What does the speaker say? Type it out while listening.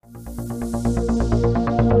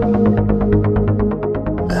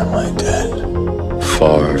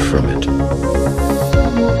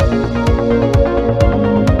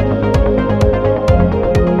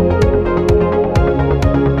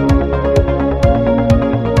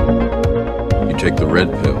red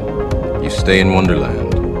pill, you stay in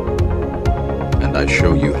Wonderland, and I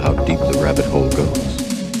show you how deep the rabbit hole goes.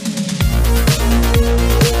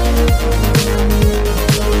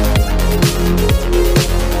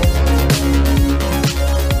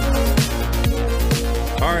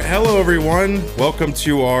 All right, hello everyone. Welcome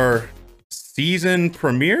to our season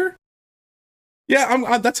premiere.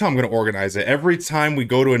 Yeah, that's how I'm going to organize it. Every time we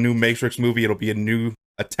go to a new Matrix movie, it'll be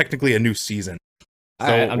technically a new season.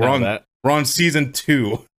 So we're on season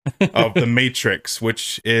 2 of The Matrix,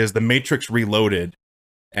 which is The Matrix Reloaded.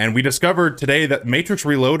 And we discovered today that Matrix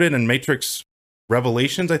Reloaded and Matrix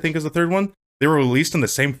Revelations, I think is the third one, they were released in the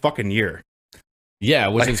same fucking year. Yeah,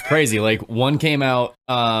 which is crazy. Like, one came out,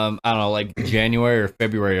 I don't know, like January or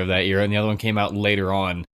February of that year, and the other one came out later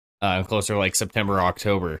on, closer to like September or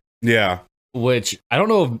October. Yeah. Which, I don't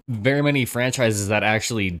know of very many franchises that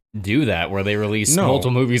actually do that, where they release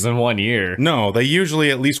multiple movies in 1 year. No, they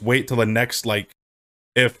usually at least wait till the next, like,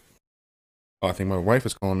 Oh, I think my wife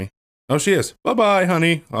is calling me. Oh, she is. Bye-bye,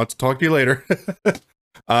 honey. I'll talk to you later.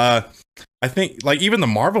 I think, like, even the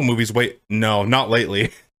Marvel movies No, not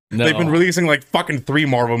lately. No. They've been releasing, like, fucking 3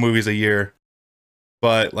 Marvel movies a year.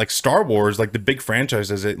 But, like, Star Wars, like, the big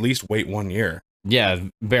franchises, at least wait 1 year. Yeah,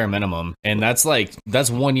 bare minimum. And that's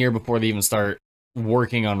 1 year before they even start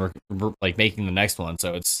working on, like, making the next one.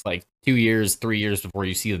 So it's, like, 2 years, 3 years before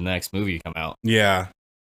you see the next movie come out. Yeah.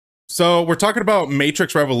 So we're talking about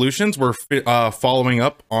Matrix Revolutions. We're following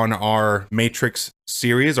up on our Matrix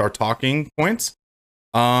series, our talking points.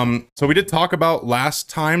 So we did talk about last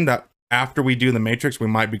time that after we do the Matrix, we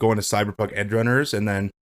might be going to Cyberpunk Edgerunners, and then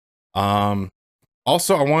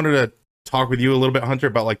also I wanted to talk with you a little bit, Hunter,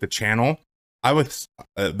 about like the channel. I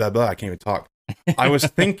can't even talk. I was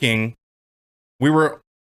thinking we were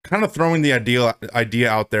kind of throwing the idea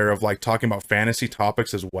out there of like talking about fantasy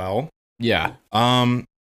topics as well. Yeah.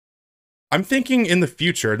 I'm thinking in the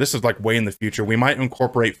future, this is like way in the future, we might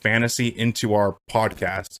incorporate fantasy into our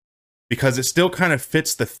podcast because it still kind of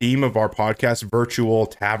fits the theme of our podcast, Virtual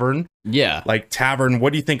Tavern. Yeah. Like tavern,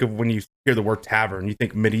 what do you think of when you hear the word tavern? You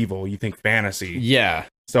think medieval, you think fantasy. Yeah.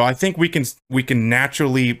 So I think we can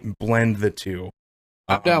naturally blend the two.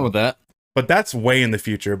 I'm down with that. But that's way in the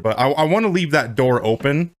future. But I want to leave that door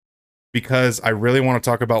open because I really want to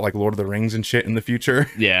talk about like Lord of the Rings and shit in the future.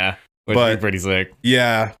 Yeah. Which would be pretty sick.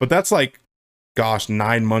 Yeah, but that's like, gosh,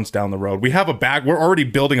 9 months down the road. We have we're already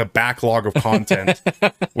building a backlog of content.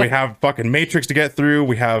 We have fucking Matrix to get through.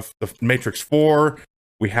 We have the Matrix 4.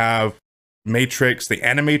 We have Matrix, the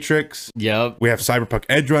Animatrix. Yep. We have Cyberpunk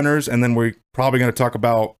Edgerunners. And then we're probably going to talk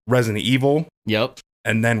about Resident Evil. Yep.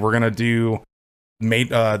 And then we're going to do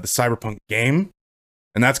the Cyberpunk game.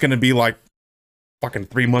 And that's going to be like fucking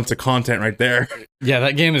 3 months of content right there. Yeah,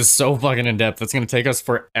 that game is so fucking in depth. It's going to take us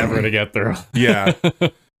forever to get through. Yeah.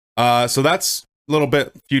 So that's a little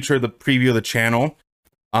bit future, the preview of the channel.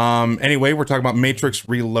 Anyway, we're talking about Matrix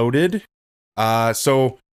Reloaded.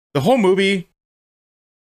 So the whole movie,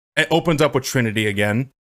 it opens up with Trinity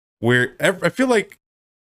again. Where I feel like,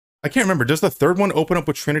 I can't remember, does the third one open up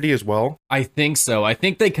with Trinity as well? I think so. I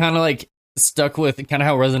think they kind of like stuck with kind of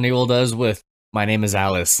how Resident Evil does with "My name is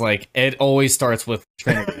Alice." Like, it always starts with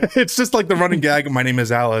Trinity. It's just like the running gag of "My name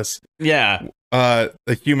is Alice." Yeah. The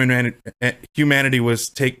humanity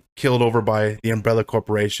was killed over by the Umbrella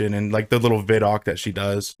Corporation, and like the little vidoc that she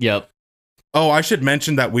does. Yep. Oh, I should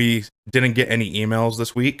mention that we didn't get any emails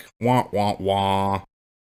this week. Wah wah wah.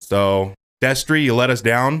 So Destry, you let us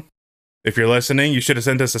down. If you're listening, you should have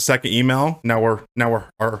sent us a second email. Now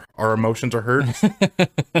our emotions are hurt.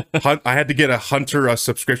 I had to get a Hunter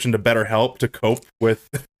subscription to BetterHelp to cope with.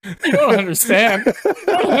 You don't understand. You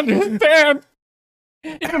don't understand.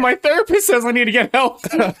 Even my therapist says I need to get help.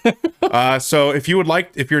 So if you're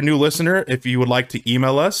a new listener, if you would like to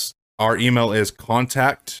email us, our email is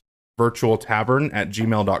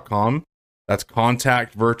contactvirtualtavern@gmail.com. That's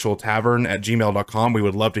contactvirtualtavern@gmail.com. We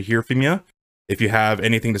would love to hear from you. If you have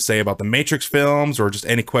anything to say about the Matrix films or just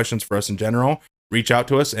any questions for us in general, reach out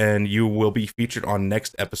to us and you will be featured on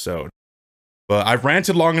next episode. But I've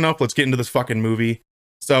ranted long enough. Let's get into this fucking movie.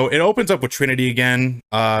 So it opens up with Trinity again.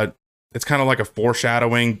 It's kind of like a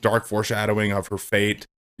dark foreshadowing of her fate.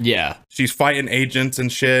 Yeah. She's fighting agents and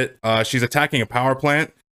shit. She's attacking a power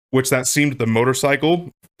plant, which that seemed the motorcycle.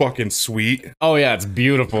 Fucking sweet. Oh yeah, it's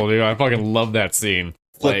beautiful, dude. I fucking love that scene.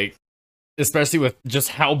 Like, especially with just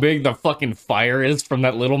how big the fucking fire is from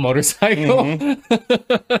that little motorcycle.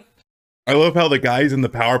 Mm-hmm. I love how the guys in the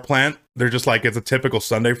power plant, they're just like, it's a typical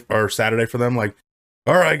Sunday or Saturday for them. Like,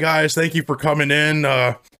 all right, guys, thank you for coming in.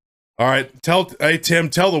 All right, hey, Tim,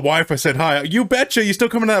 tell the wife I said hi. You betcha. You still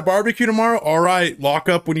coming to that barbecue tomorrow? All right, lock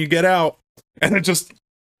up when you get out. And it just,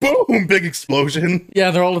 boom, big explosion.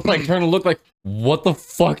 Yeah, they're all just like turning to look like, what the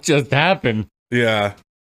fuck just happened? Yeah.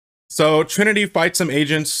 So Trinity fights some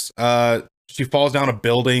agents. She falls down a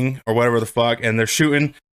building or whatever the fuck, and they're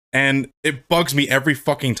shooting. And it bugs me every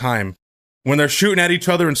fucking time when they're shooting at each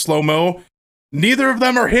other in slow-mo. Neither of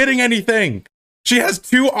them are hitting anything. She has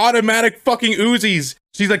 2 automatic fucking Uzis.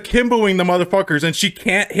 She's akimboing the motherfuckers, and she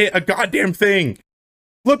can't hit a goddamn thing.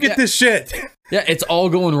 Look at this shit. Yeah, it's all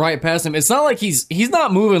going right past him. It's not like he's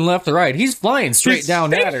not moving left or right. He's flying straight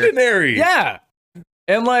down at her. Stationary. Yeah.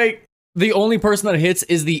 And like the only person that hits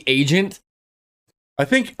is the agent. I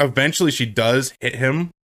think eventually she does hit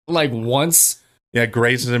him. Like once. Yeah,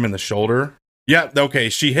 grazes him in the shoulder. Yeah, okay,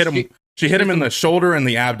 she hit him. She hit him in the shoulder and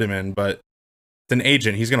the abdomen, but it's an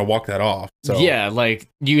agent. He's gonna walk that off. So yeah, like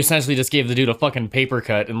you essentially just gave the dude a fucking paper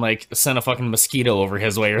cut and like sent a fucking mosquito over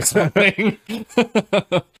his way or something.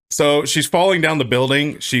 So she's falling down the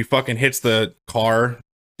building. She fucking hits the car,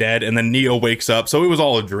 dead, and then Neo wakes up. So it was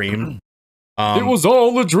all a dream. It was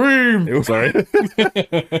all a dream. Sorry.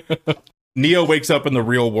 Neo wakes up in the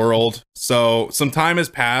real world. So some time has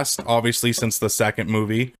passed, obviously, since the second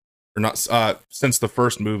movie, or not, since the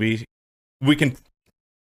first movie. We can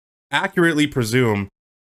accurately presume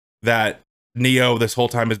that Neo this whole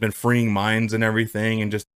time has been freeing minds and everything,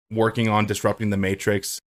 and just working on disrupting the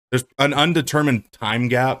Matrix. There's an undetermined time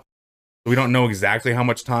gap. We don't know exactly how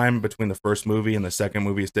much time between the first movie and the second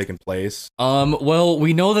movie has taken place. Well,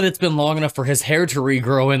 we know that it's been long enough for his hair to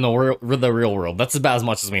regrow in the real world. That's about as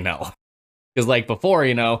much as we know. Because, like, before,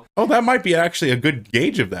 you know... Oh, that might be actually a good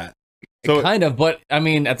gauge of that. So, kind of, but, I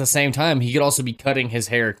mean, at the same time, he could also be cutting his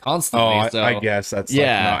hair constantly. Oh, so, I guess that's like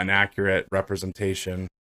not an accurate representation.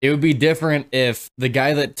 It would be different if the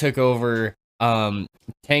guy that took over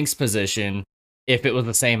Tank's position, if it was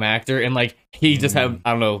the same actor, and, like, he just had,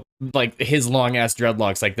 I don't know, like, his long-ass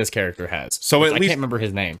dreadlocks like this character has. So at least... I can't remember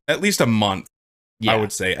his name. At least a month, I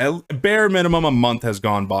would say. At bare minimum, a month has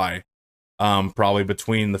gone by. Probably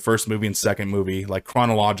between the first movie and second movie, like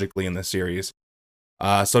chronologically in the series.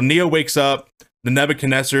 So Neo wakes up, the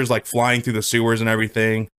Nebuchadnezzar's like flying through the sewers and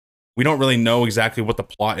everything. We don't really know exactly what the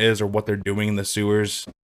plot is or what they're doing in the sewers.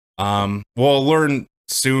 We'll learn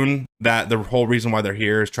soon that the whole reason why they're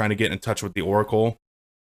here is trying to get in touch with the Oracle.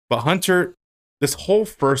 But Hunter, this whole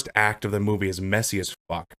first act of the movie is messy as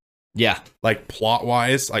fuck. Yeah. Like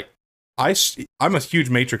plot-wise, like I'm a huge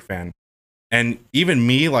Matrix fan. And even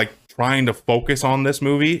me, like, trying to focus on this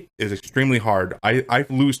movie is extremely hard. I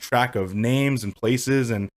lose track of names and places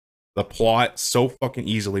and the plot so fucking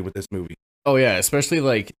easily with this movie. Oh yeah, especially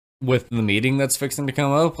like with the meeting that's fixing to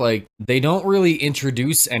come up. Like, they don't really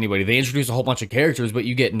introduce anybody. They introduce a whole bunch of characters, but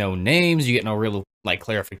you get no names, you get no real like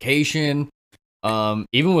clarification.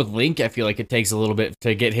 Even with Link, I feel like it takes a little bit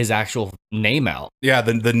to get his actual name out. Yeah,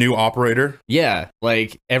 the new operator. Yeah,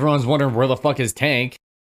 like everyone's wondering where the fuck is Tank.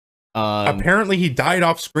 Apparently he died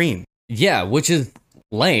off screen. Yeah, which is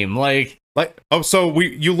lame. Like oh, so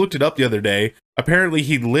you looked it up the other day. Apparently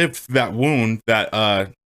he lived through that wound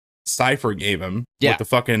that Cypher gave him. Yeah, with the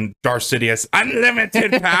fucking Darth Sidious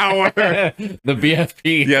unlimited power. The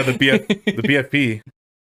BFP. Yeah, the BFP.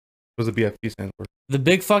 What does the BFP stand for? The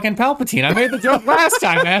big fucking Palpatine. I made the joke last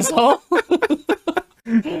time, asshole.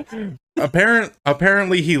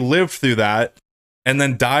 Apparently he lived through that and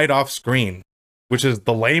then died off screen, which is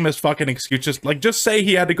the lamest fucking excuse. Just say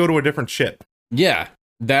he had to go to a different ship. Yeah,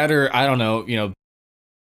 that, or I don't know,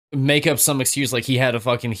 make up some excuse like he had to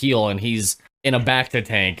fucking heal and he's in a bacta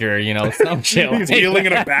tank, or some shit. He's healing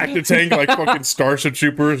in a bacta tank like fucking Starship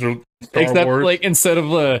Troopers or Star Wars. Like, instead of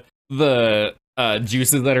the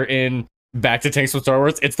juices that are in bacta tanks with Star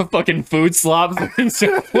Wars, it's the fucking food slobs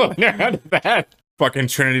that floating around of that. Fucking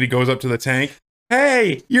Trinity goes up to the tank.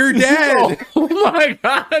 Hey, you're dead. Oh my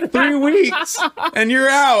god. 3 weeks and you're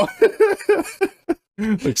out.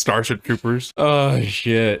 Like Starship Troopers. Oh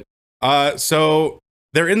shit. So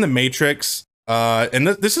they're in the Matrix, and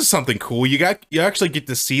this is something cool. You actually get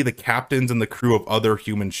to see the captains and the crew of other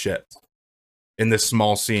human ships in this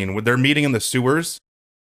small scene. They're meeting in the sewers,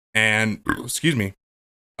 and excuse me,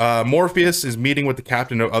 Morpheus is meeting with the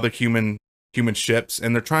captain of other human ships,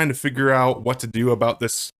 and they're trying to figure out what to do about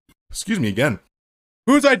this. Excuse me again.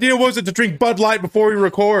 Whose idea was it to drink Bud Light before we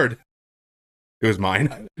record? It was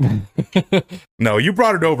mine. No, you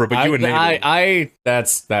brought it over, but you enabled it.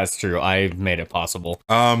 That's true. I made it possible.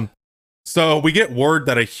 So we get word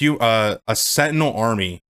that a Sentinel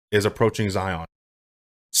army is approaching Zion.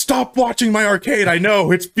 Stop watching my arcade. I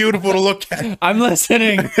know it's beautiful to look at. I'm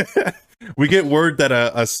listening. We get word that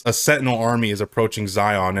a Sentinel army is approaching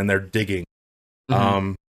Zion, and they're digging.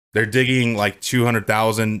 They're digging like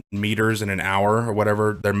 200,000 meters in an hour or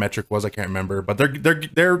whatever their metric was. I can't remember, but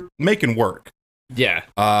they're making work. Yeah.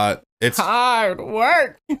 It's hard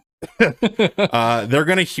work. they're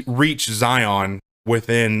gonna reach Zion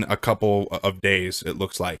within a couple of days, it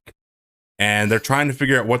looks like, and they're trying to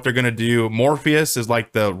figure out what they're gonna do. Morpheus is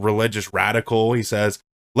like the religious radical. He says,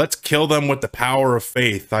 "Let's kill them with the power of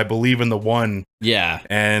faith. I believe in the one." Yeah.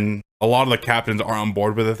 And a lot of the captains are on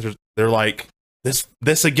board with it. They're like,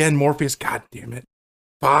 "This again, Morpheus. God damn it,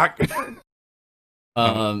 fuck."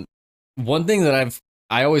 One thing that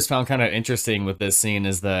I always found kind of interesting with this scene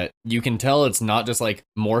is that you can tell it's not just like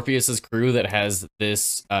Morpheus's crew that has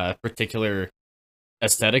this particular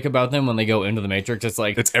aesthetic about them when they go into the Matrix. It's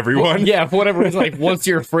like it's everyone. Yeah, for whatever. It's like once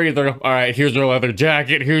you're free, they're all right. Here's your leather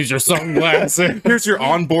jacket. Here's your sunglasses. Here's your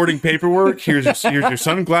onboarding paperwork. Here's your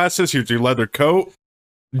sunglasses. Here's your leather coat.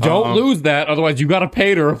 Don't lose that, otherwise you gotta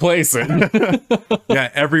pay to replace it. Yeah,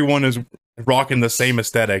 everyone is rocking the same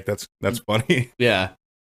aesthetic. That's funny. Yeah.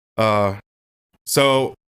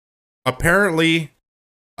 So apparently,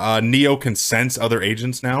 Neo can sense other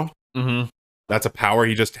agents now. Mm-hmm. That's a power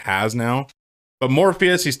he just has now. But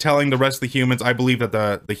Morpheus, he's telling the rest of the humans, I believe that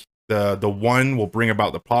the one will bring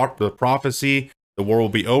about the prophecy. The war will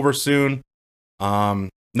be over soon.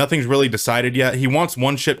 Nothing's really decided yet. He wants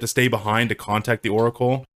one ship to stay behind to contact the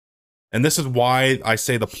Oracle. And this is why I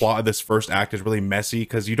say the plot of this first act is really messy,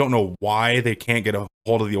 because you don't know why they can't get a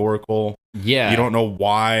hold of the Oracle. Yeah. You don't know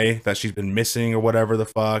why that she's been missing or whatever the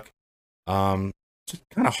fuck. It's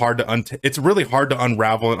kind of hard to it's really hard to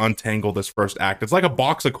unravel and untangle this first act. It's like a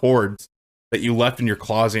box of cords that you left in your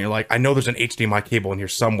closet and you're like, I know there's an HDMI cable in here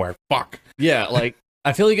somewhere. Fuck. Yeah, like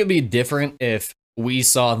I feel like it'd be different if we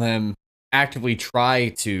saw them actively try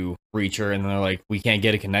to reach her and they're like, we can't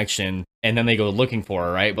get a connection, and then they go looking for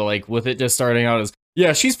her, right? But like with it just starting out as,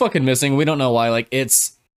 yeah, she's fucking missing, we don't know why, like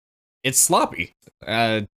it's sloppy.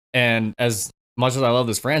 And as much as I love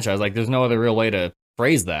this franchise, like there's no other real way to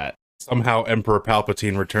phrase that. Somehow Emperor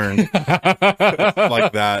Palpatine returned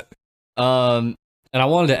like that. And I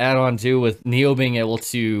wanted to add on too, with Neo being able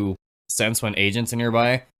to sense when agents are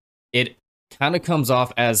nearby, it kind of comes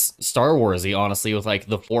off as Star Warsy, honestly, with like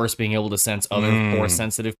the Force being able to sense other Force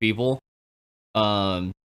sensitive people.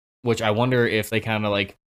 Which I wonder if they kind of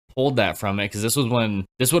like pulled that from it, because this would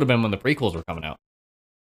have been when the prequels were coming out.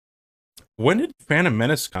 When did Phantom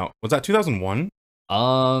Menace out? Was that 2001?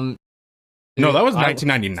 No, that was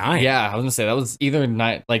 1999. Yeah, I was gonna say that was either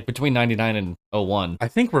like between 99 and 01. I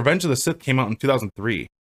think Revenge of the Sith came out in 2003.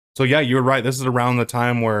 So yeah, you're right. This is around the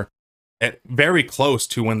time where very close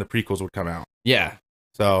to when the prequels would come out. Yeah.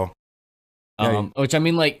 So, which I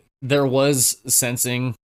mean, like there was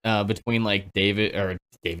sensing between like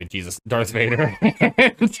Darth Vader,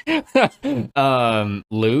 and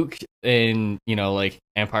Luke in, you know, like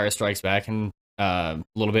Empire Strikes Back and a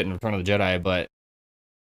little bit in Return of the Jedi, but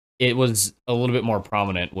it was a little bit more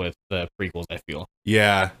prominent with the prequels, I feel.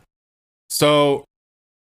 Yeah. So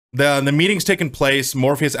the meeting's taking place.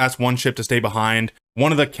 Morpheus asks one ship to stay behind.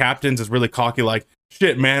 One of the captains is really cocky, like,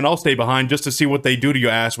 shit, man, I'll stay behind just to see what they do to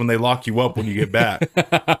your ass when they lock you up when you get back.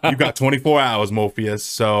 You got 24 hours, Morpheus.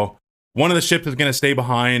 So one of the ships is going to stay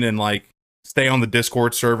behind and like stay on the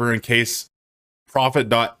Discord server in case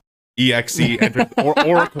Prophet.exe enters, or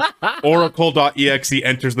Oracle.exe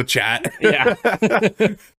enters the chat. Yeah.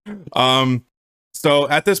 So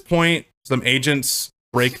at this point, some agents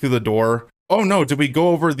break through the door. Oh no, did we go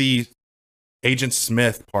over the Agent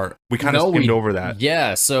Smith part? We kind of skimmed over that.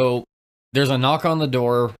 Yeah, so there's a knock on the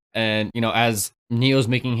door, and you know, as Neo's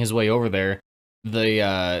making his way over there,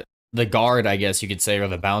 the guard, I guess you could say, or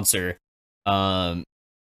the bouncer,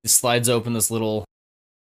 slides open this little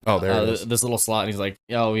this little slot, and he's like,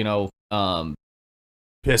 yo, you know,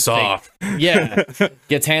 piss off. Yeah.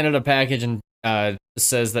 Gets handed a package and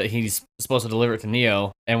says that he's supposed to deliver it to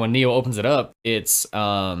Neo, and when Neo opens it up, it's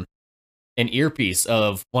an earpiece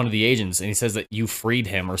of one of the agents, and he says that you freed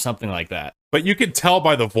him or something like that. But you could tell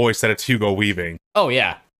by the voice that it's Hugo Weaving. Oh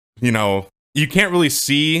yeah. You know, you can't really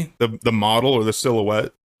see the model or the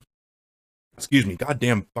silhouette. Excuse me,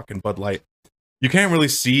 goddamn fucking Bud Light. You can't really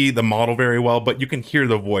see the model very well, but you can hear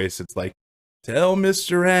the voice. It's like, tell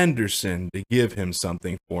Mr. Anderson to give him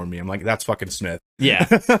something for me. I'm like, that's fucking Smith. Yeah.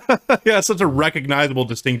 Yeah, such a recognizable,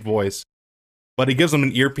 distinct voice. But he gives him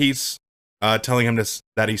an earpiece, telling him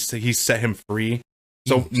that he set him free.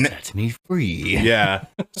 So set me free. Yeah.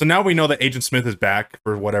 So now we know that Agent Smith is back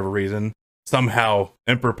for whatever reason. Somehow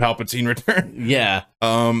Emperor Palpatine returned. Yeah.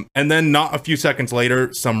 And then not a few seconds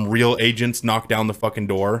later, some real agents knock down the fucking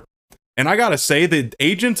door. And I gotta say, the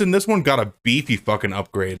agents in this one got a beefy fucking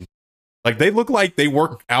upgrade. Like they look like they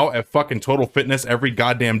work out at fucking Total Fitness every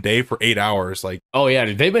goddamn day for 8 hours. Like, oh yeah,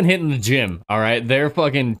 dude, they've been hitting the gym. All right, they're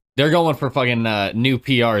going for fucking new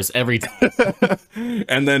PRs every time.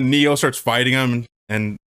 and then Neo starts fighting him,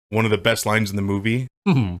 and one of the best lines in the movie,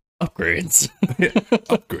 upgrades,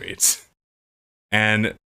 upgrades.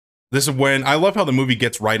 And this is when I love how the movie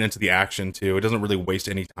gets right into the action too. It doesn't really waste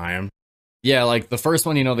any time. Yeah, like the first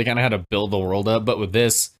one, they kind of had to build the world up, but with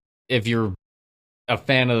this, if you're a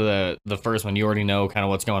fan of the first one, you already know kind of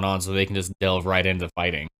what's going on, so they can just delve right into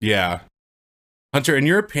fighting. Yeah. Hunter, in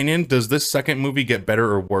your opinion, does this second movie get better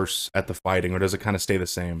or worse at the fighting, or does it kind of stay the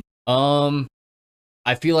same?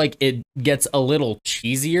 I feel like it gets a little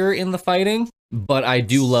cheesier in the fighting, but I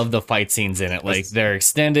do love the fight scenes in it. Like they're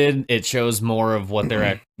extended. It shows more of what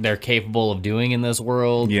they're capable of doing in this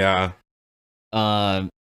world. Yeah.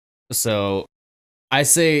 So I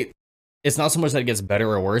say it's not so much that it gets better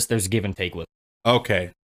or worse. There's give and take with it.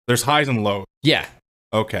 Okay. There's highs and lows. Yeah.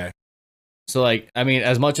 Okay. So, like, I mean,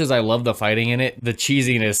 as much as I love the fighting in it, the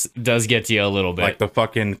cheesiness does get to you a little bit. Like the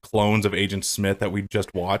fucking clones of Agent Smith that we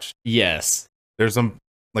just watched. Yes. There's some,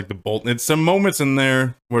 like the bolt. It's some moments in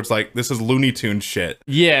there where it's like, this is Looney Tunes shit.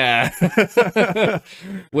 Yeah.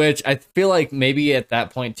 Which I feel like maybe at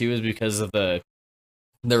that point, too, is because of the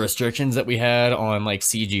restrictions that we had on, like,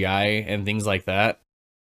 CGI and things like that.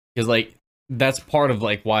 Because, like, that's part of,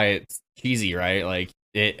 like, why it's cheesy, right? Like,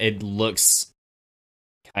 it looks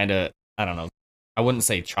kind of, I don't know, I wouldn't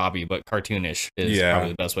say choppy, but cartoonish is probably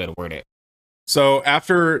the best way to word it. So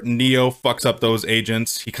after Neo fucks up those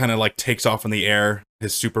agents, he kind of like takes off in the air,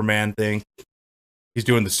 his Superman thing. He's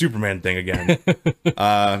doing the Superman thing again.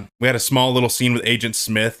 We had a small little scene with Agent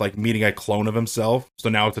Smith, like meeting a clone of himself. So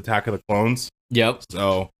now it's Attack of the Clones. Yep.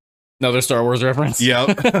 So another Star Wars reference.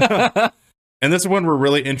 Yep. And this is when we're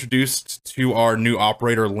really introduced to our new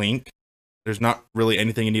operator, Link. There's not really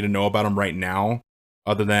anything you need to know about him right now,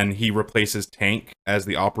 other than he replaces Tank as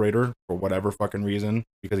the operator for whatever fucking reason,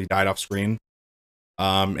 because he died off screen.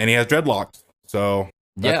 And he has dreadlocks. So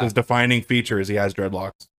that's his defining feature, is he has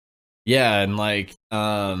dreadlocks. Yeah, and like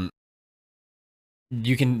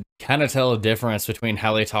you can kind of tell a difference between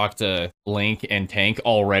how they talk to Link and Tank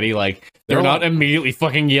already. Like they're not immediately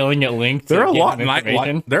fucking yelling at Link. They're a lot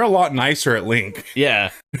nicer at Link. Yeah,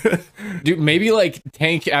 dude. Maybe like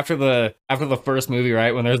Tank after the first movie,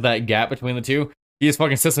 right? When there's that gap between the two, he just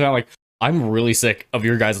fucking sits down like, I'm really sick of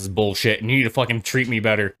your guys' bullshit, and you need to fucking treat me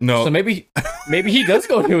better. No, so maybe he does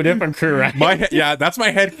go to a different crew, right? That's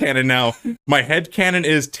my headcanon now. My headcanon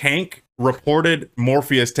is Tank reported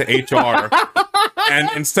Morpheus to HR.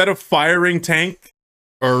 And instead of firing Tank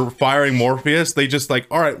or firing Morpheus, they just like,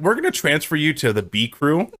 all right, we're going to transfer you to the B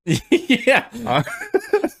crew. Yeah.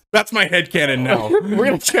 That's my headcanon now. We're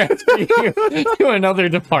going to transfer you to another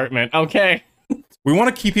department, okay? We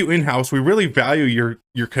want to keep you in-house. We really value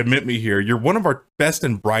your commitment here. You're one of our best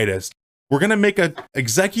and brightest. We're going to make an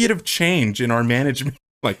executive change in our management.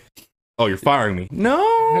 Like, oh, you're firing me.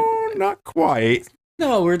 No, not quite.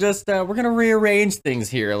 No, we're just, we're going to rearrange things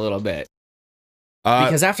here a little bit.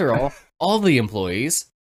 Because after all the employees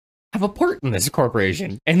have a part in this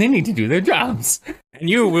corporation, and they need to do their jobs. And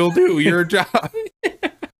you will do your job.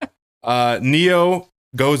 Neo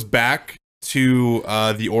goes back to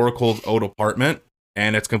the Oracle's old apartment,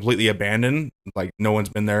 and it's completely abandoned. Like, no one's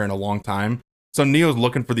been there in a long time. So Neo's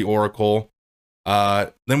looking for the Oracle.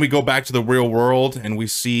 Then we go back to the real world, and we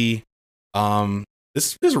see...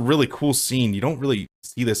 this is a really cool scene. You don't really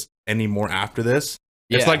see this anymore after this.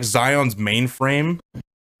 It's like Zion's mainframe,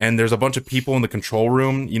 and there's a bunch of people in the control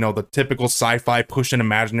room. You know, the typical sci-fi pushing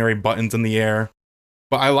imaginary buttons in the air.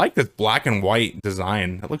 But I like this black and white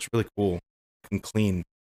design. That looks really cool and clean.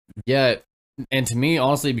 Yeah, and to me,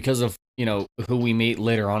 honestly, because of, you know, who we meet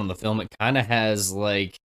later on in the film, it kind of has,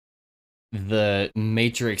 like, the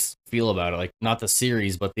Matrix feel about it. Like, not the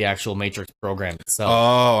series, but the actual Matrix program itself.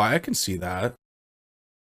 Oh, I can see that.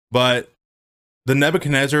 But... the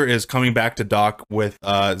Nebuchadnezzar is coming back to dock with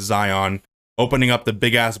Zion, opening up the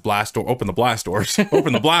big-ass blast door. Open the blast doors.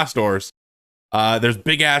 Open the blast doors. There's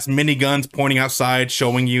big-ass miniguns pointing outside,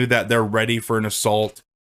 showing you that they're ready for an assault.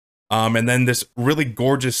 And then this really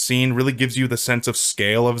gorgeous scene really gives you the sense of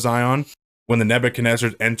scale of Zion. When the Nebuchadnezzar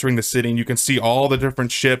is entering the city, and you can see all the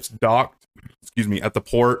different ships docked, at the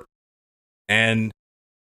port. And...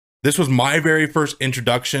 this was my very first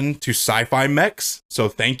introduction to sci-fi mechs, so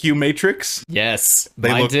thank you, Matrix. Yes,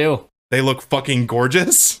 mine too. They look fucking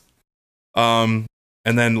gorgeous. And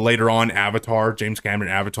then later on, Avatar, James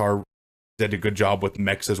Cameron Avatar did a good job with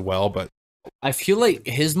mechs as well, but... I feel like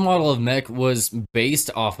his model of mech was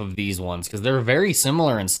based off of these ones, because they're very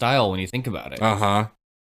similar in style when you think about it. Uh-huh.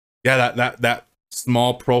 Yeah, that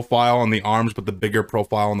small profile on the arms, but the bigger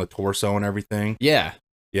profile on the torso and everything. Yeah.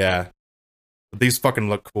 Yeah. These fucking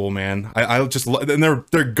look cool, man. I just and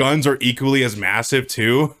their guns are equally as massive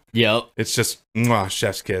too. Yep. It's just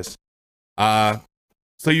chef's kiss.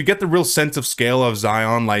 So you get the real sense of scale of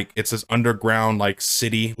Zion, like it's this underground like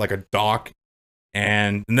city, like a dock,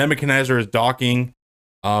 and Nebuchadnezzar is docking.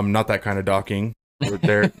 Not that kind of docking.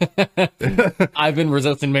 There. I've been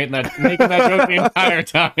resisting making that joke the entire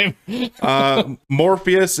time.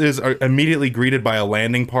 Morpheus is immediately greeted by a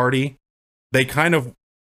landing party. They kind of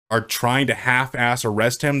are trying to half-ass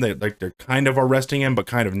arrest him. They're kind of arresting him, but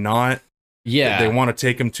kind of not. Yeah. They want to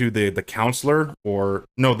take him to the counselor, or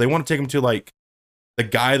no, they want to take him to like the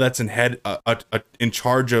guy that's in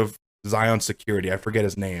charge of Zion's security. I forget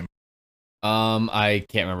his name. I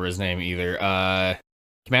can't remember his name either.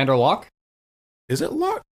 Commander Locke? Is it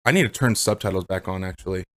Locke? I need to turn subtitles back on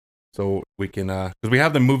actually, so we can because we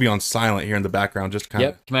have the movie on silent here in the background, just kind of.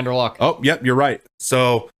 Yep, Commander Locke. Oh, yep, you're right.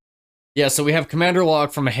 So. Yeah, so we have Commander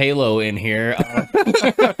Locke from Halo in here.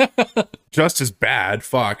 Just as bad.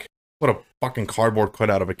 Fuck. What a fucking cardboard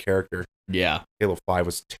cutout of a character. Yeah. Halo 5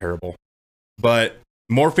 was terrible. But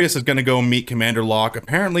Morpheus is going to go meet Commander Locke.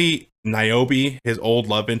 Apparently, Niobe, his old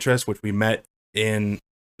love interest, which we met in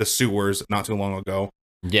the sewers not too long ago,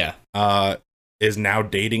 yeah, is now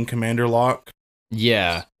dating Commander Locke.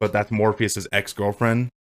 Yeah. But that's Morpheus's ex-girlfriend.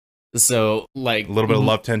 So, like... A little bit of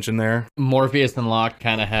love tension there. Morpheus and Locke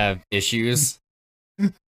kind of have issues.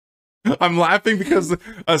 I'm laughing because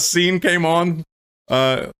a scene came on.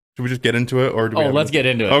 Should we just get into it? Or do we let's get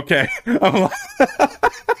into it. Okay.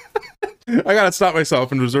 I gotta stop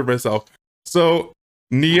myself and reserve myself. So,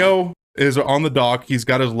 Neo is on the dock. He's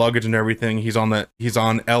got his luggage and everything. He's on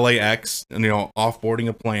LAX, and offboarding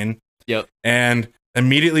a plane. Yep. And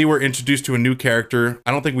immediately we're introduced to a new character.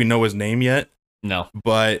 I don't think we know his name yet. No.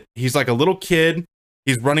 But he's like a little kid.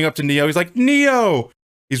 He's running up to Neo. He's like, Neo!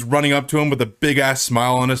 He's running up to him with a big ass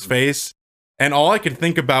smile on his face. And all I could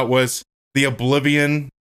think about was the Oblivion,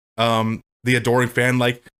 the adoring fan,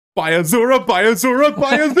 like, Bayazura, Bayazura,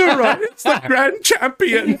 Bayazura! It's the grand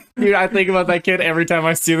champion! Dude, I think about that kid every time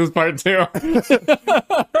I see this part too.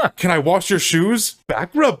 Can I wash your shoes?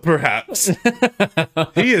 Back rub, perhaps.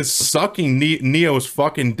 He is sucking Neo's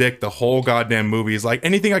fucking dick the whole goddamn movie. He's like,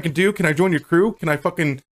 anything I can do? Can I join your crew? Can I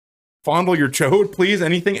fucking fondle your chode, please?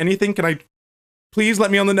 Anything? Can I... Please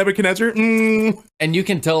let me on the Nebuchadnezzar? Mm. And you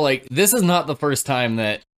can tell, like, this is not the first time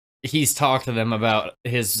that he's talked to them about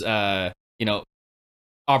his,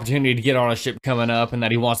 opportunity to get on a ship coming up and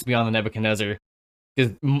that he wants to be on the Nebuchadnezzar.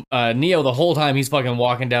 Because Neo, the whole time, he's fucking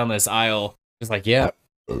walking down this aisle, just like, yeah,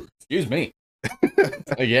 excuse me.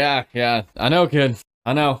 Yeah, I know, kid.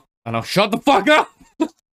 I know. Shut the fuck up!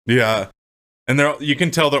 Yeah. And you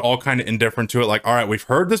can tell they're all kind of indifferent to it. Like, all right, we've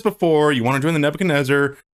heard this before. You want to join the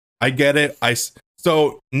Nebuchadnezzar. I get it.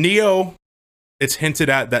 So Neo, it's hinted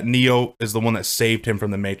at that Neo is the one that saved him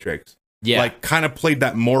from the Matrix. Yeah. Like, kind of played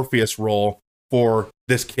that Morpheus role for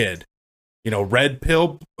this kid. Red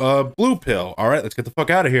pill, blue pill. All right, let's get the fuck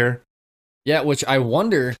out of here. Yeah, which I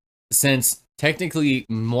wonder, since technically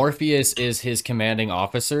Morpheus is his commanding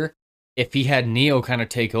officer, if he had Neo kind of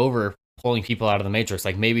take over pulling people out of the Matrix,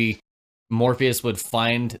 like maybe Morpheus would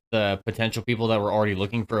find the potential people that were already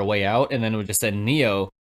looking for a way out and then would just send Neo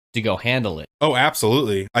to go handle it. Oh,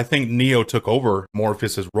 absolutely. I think Neo took over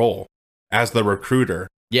Morpheus's role as the recruiter.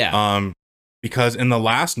 Yeah. Because in the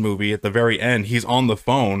last movie, at the very end, he's on the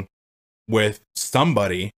phone with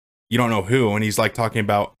somebody, you don't know who, and he's like talking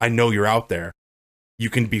about, I know you're out there.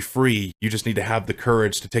 You can be free. You just need to have the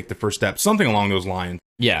courage to take the first step. Something along those lines.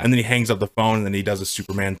 Yeah. And then he hangs up the phone, and then he does a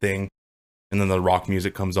Superman thing, and then the rock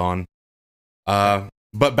music comes on.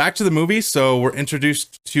 But back to the movie. So we're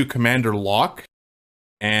introduced to Commander Locke,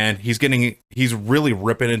 and he's really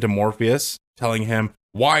ripping into Morpheus, telling him,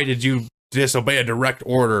 why did you disobey a direct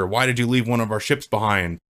order? Why did you leave one of our ships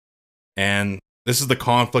behind? And this is the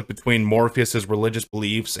conflict between Morpheus's religious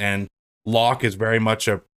beliefs, and Locke is very much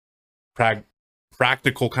a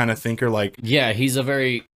practical kind of thinker. Like, yeah, he's a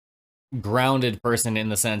very grounded person in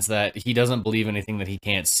the sense that he doesn't believe anything that he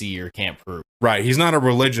can't see or can't prove. Right. He's not a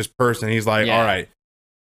religious person. He's like, all right,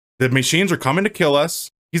 the machines are coming to kill us.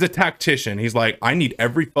 He's a tactician. He's like, I need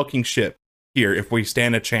every fucking ship here if we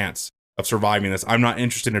stand a chance of surviving this. I'm not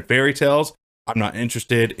interested in fairy tales. I'm not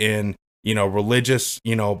interested in, religious,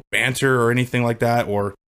 banter or anything like that,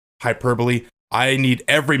 or hyperbole. I need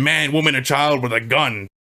every man, woman, and child with a gun,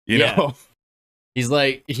 you know? He's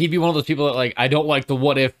like, he'd be one of those people that, like, I don't like the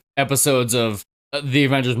what if episodes of the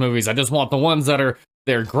Avengers movies. I just want the ones that are,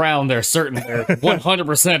 they're ground, they're certain, they're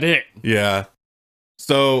 100% it. Yeah.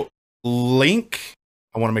 So Link,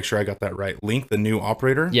 I want to make sure I got that right. Link, the new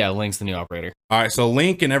operator. Yeah, Link's the new operator. All right, so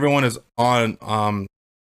Link and everyone is on.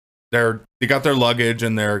 They got their luggage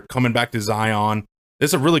and they're coming back to Zion. This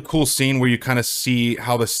is a really cool scene where you kind of see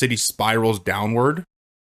how the city spirals downward.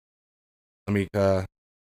 Let me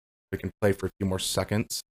we can play for a few more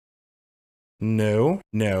seconds. No.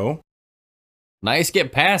 Nice,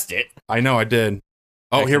 get past it. I know I did.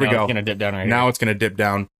 Oh, Actually, here we now go. It's gonna dip down right Now here. it's gonna dip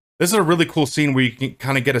down. This is a really cool scene where you can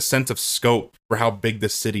kind of get a sense of scope for how big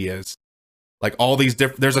this city is. Like all these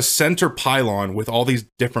different, there's a center pylon with all these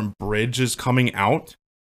different bridges coming out,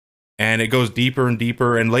 and it goes deeper and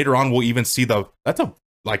deeper. And later on, we'll even see look at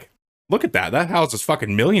that. That houses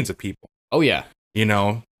fucking millions of people. Oh yeah, You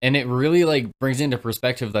know, and it really like brings into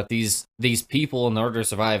perspective that these people, in order to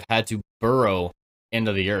survive, had to burrow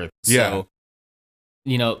into the earth. Yeah. So,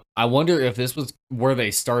 you know, I wonder if this was where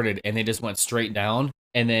they started and they just went straight down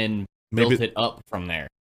and then built it up from there.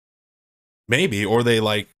 maybe, or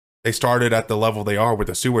they started at the level they are with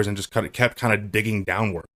the sewers and just kept kind of digging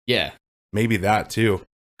downward. Yeah. Maybe that too.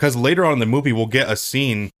 Because later on in the movie, we'll get a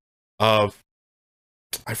scene of,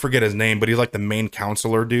 I forget his name, but he's like the main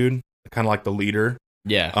counselor dude, kind of like the leader.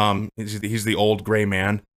 Yeah. He's the old gray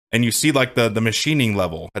man, and you see like the machining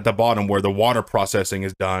level at the bottom where the water processing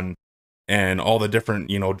is done, and all the different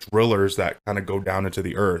drillers that kind of go down into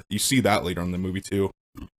the earth. You see that later in the movie too.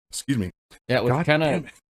 Excuse me. Yeah, which God kind damn of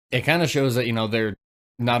it. it kind of shows that they're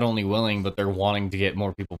not only willing, but they're wanting to get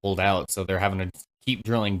more people pulled out, so they're having to keep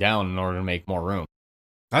drilling down in order to make more room.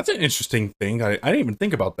 That's an interesting thing. I didn't even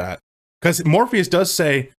think about that, because Morpheus does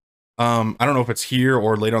say, I don't know if it's here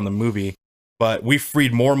or later on in the movie, but we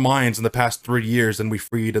freed more minds in the past 3 years than we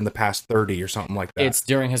freed in the past 30 or something like that. It's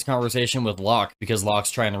during his conversation with Locke, because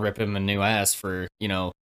Locke's trying to rip him a new ass for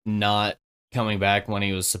not coming back when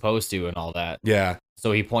he was supposed to and all that. Yeah.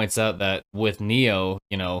 So he points out that with Neo,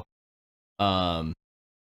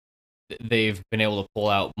 they've been able to pull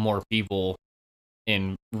out more people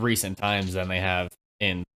in recent times than they have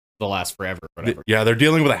in the last forever. Whatever. Yeah, they're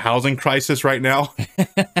dealing with a housing crisis right now.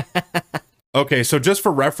 Okay, so just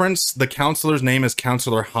for reference, the counselor's name is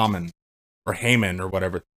Counselor Hammond, or Heyman, or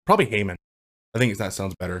whatever. Probably Heyman. I think that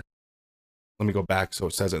sounds better. Let me go back so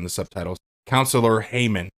it says it in the subtitles. Counselor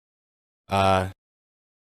Heyman.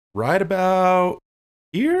 Right about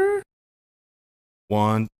here?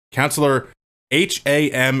 Counselor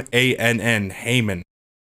Hamann, Heyman.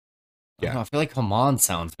 Yeah. I feel like Haman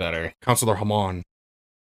sounds better. Counselor Haman.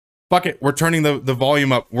 Fuck it, we're turning the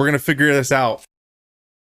volume up. We're gonna figure this out.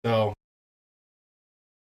 So.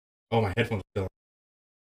 Oh, my headphones are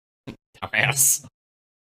still. Dumbass.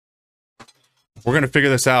 We're gonna figure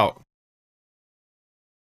this out.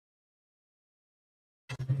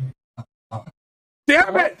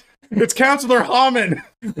 Damn it! It's Counselor Hammond.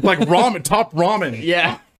 Like ramen, top ramen.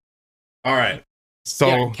 Yeah. All right. So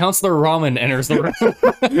Yeah, Counselor Ramen enters the room.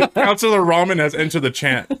 Counselor Ramen has entered the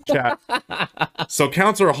chat. So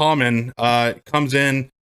Counselor Hammond comes in.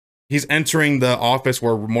 He's entering the office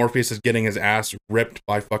where Morpheus is getting his ass ripped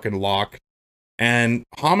by fucking Locke. And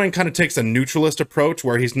Hammond kind of takes a neutralist approach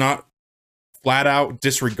where he's not flat out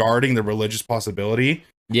disregarding the religious possibility.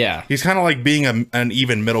 Yeah. He's kind of like being an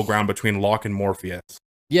even middle ground between Locke and Morpheus.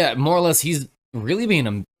 Yeah, more or less, he's really being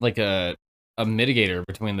a mitigator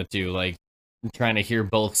between the two, like trying to hear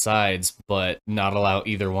both sides, but not allow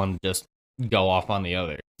either one to just go off on the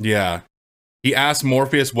other. Yeah. He asked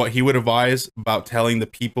Morpheus what he would advise about telling the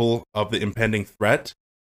people of the impending threat.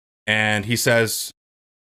 And he says,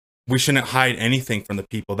 we shouldn't hide anything from the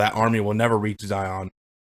people. That army will never reach Zion.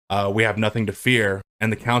 We have nothing to fear.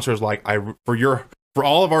 And the counselor's like, for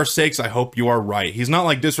all of our sakes, I hope you are right. He's not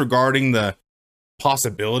like disregarding the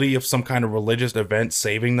possibility of some kind of religious event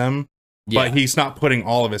saving them, but he's not putting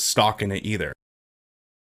all of his stock in it either.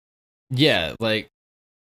 Yeah, like,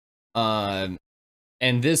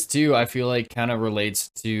 and this too, I feel like kind of relates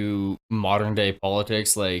to modern day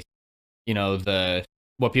politics, like,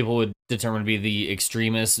 what people would determine to be the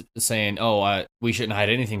extremists saying, "Oh, we shouldn't hide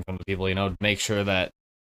anything from the people," make sure that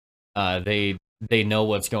they know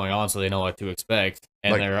what's going on, so they know what to expect.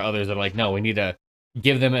 And there are others that are like, "No, we need to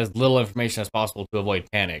give them as little information as possible to avoid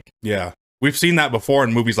panic." Yeah. We've seen that before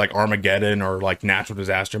in movies like Armageddon or like natural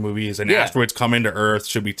disaster movies. And asteroids come into Earth.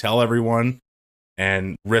 Should we tell everyone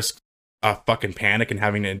and risk a fucking panic and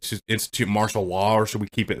having to institute martial law, or should we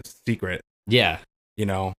keep it secret? Yeah.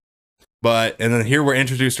 But, and then here we're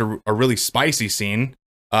introduced to a really spicy scene.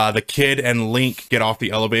 The kid and Link get off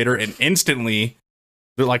the elevator, and instantly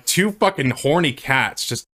they're like two fucking horny cats,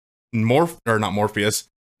 just not Morpheus,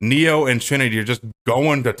 Neo and Trinity are just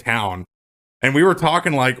going to town. And we were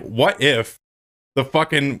talking like, what if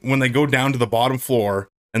when they go down to the bottom floor,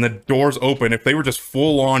 and the doors open, if they were just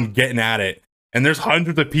full on getting at it, and there's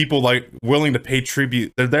hundreds of people like willing to pay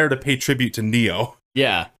tribute, they're there to pay tribute to Neo.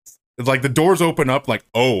 Yeah. It's like the doors open up, like,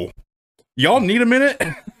 oh, y'all need a minute?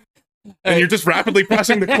 And you're just rapidly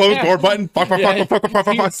pressing the closed door button. Fuck.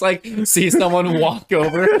 It's like see someone walk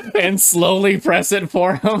over and slowly press it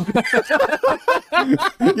for him.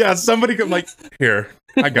 Yeah, somebody could like, here,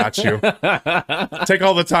 I got you. Take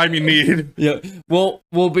all the time you need. Yeah,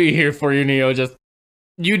 we'll be here for you, Neo. Just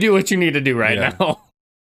you do what you need to do right now.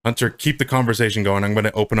 Hunter, keep the conversation going. I'm going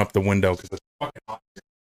to open up the window because it's fucking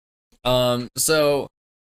hot. So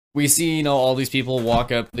we see, you know, all these people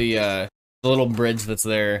walk up the little bridge that's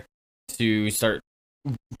there to start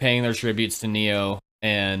paying their tributes to Neo,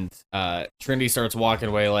 and Trinity starts walking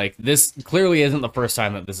away. Like, this clearly isn't the first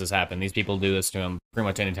time that this has happened. These people do this to him pretty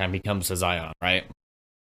much anytime he comes to Zion, right?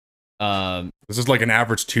 This is like an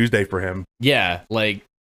average Tuesday for him. Yeah, like,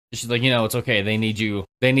 she's like, you know, it's okay. They need you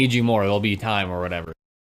more. There'll be time or whatever.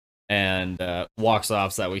 And walks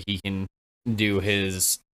off so that way he can do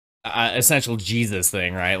his essential Jesus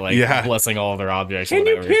thing, right? Like, blessing all of their objects. Can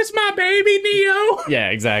you kiss my baby, Neo?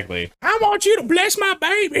 Yeah, exactly. I want you to bless my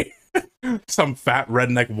baby. Some fat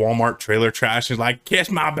redneck Walmart trailer trash is like, kiss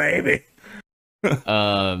my baby.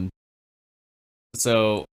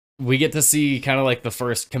 So we get to see kind of like the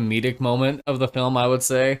first comedic moment of the film, I would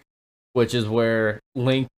say, which is where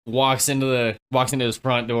Link walks into his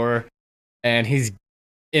front door, and he's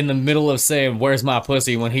in the middle of saying, "Where's my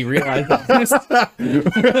pussy?" when he realizes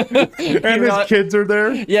and his kids are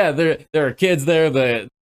there. Yeah, there are kids there. The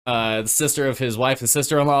sister of his wife, his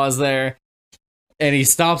sister-in-law, is there, and he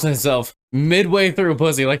stops himself midway through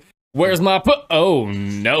pussy, like, "Where's my Oh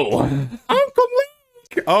no, Uncle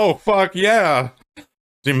Link!" Oh fuck yeah!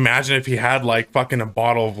 Imagine if he had like fucking a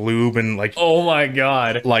bottle of lube and like, oh my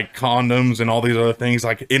god, like condoms and all these other things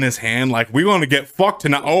like in his hand. Like, we want to get fucked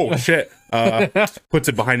tonight. Oh shit! Puts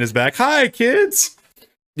it behind his back. Hi, kids.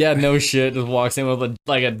 Yeah, no shit. Just walks in with a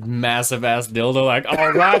massive ass dildo. Like,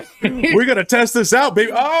 all right, we're gonna test this out,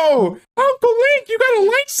 baby. Oh, Uncle Link, you got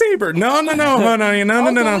a lightsaber? No.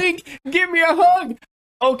 Uncle Link, give me a hug.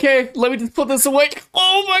 Okay, let me just put this away.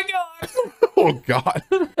 Oh my god. Oh god.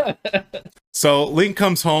 So Link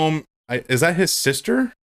comes home. Is that his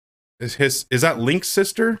sister? Is that Link's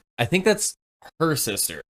sister? I think that's her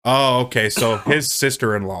sister. Oh, okay. So his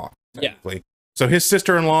sister-in-law. Yeah. So his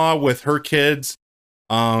sister-in-law with her kids.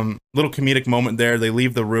 Little comedic moment there. They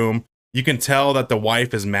leave the room. You can tell that the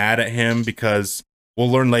wife is mad at him because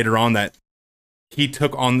we'll learn later on that he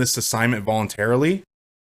took on this assignment voluntarily.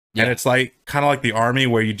 Yeah. And it's like kind of like the army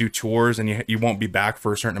where you do chores and you won't be back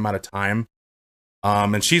for a certain amount of time.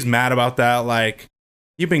 And she's mad about that. Like,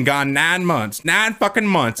 you've been gone 9 fucking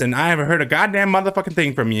months, and I haven't heard a goddamn motherfucking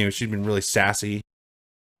thing from you. She's been really sassy.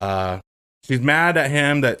 She's mad at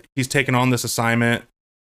him that he's taken on this assignment.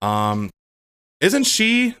 Isn't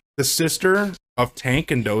she the sister of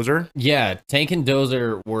Tank and Dozer? Yeah, Tank and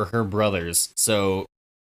Dozer were her brothers. So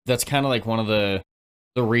that's kind of like one of the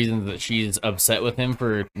reasons that she's upset with him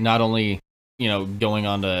for not only, you know, going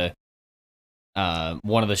on to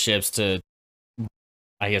one of the ships to,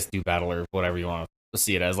 I guess, do battle or whatever you want to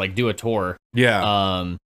see it as, like do a tour.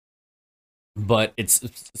 Yeah. But it's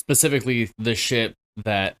specifically the ship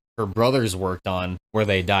that her brothers worked on where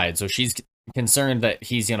they died. So she's concerned that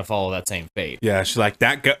he's gonna follow that same fate. Yeah, she's like,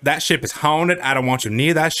 that ship is haunted. I don't want you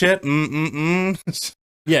near that ship. Yeah,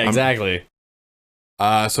 exactly.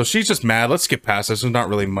 So she's just mad. Let's skip past this. There's not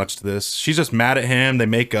really much to this. She's just mad at him. They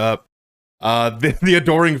make up. The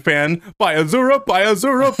adoring fan, by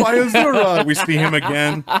Azura. We see him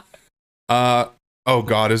again. Oh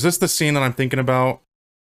god, is this the scene that I'm thinking about?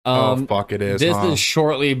 Oh fuck, it is. This is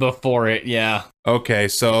shortly before it. Yeah. Okay,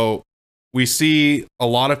 so we see a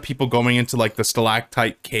lot of people going into like the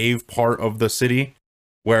stalactite cave part of the city,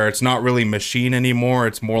 where it's not really machine anymore.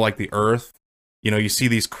 It's more like the earth. You know, you see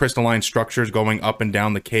these crystalline structures going up and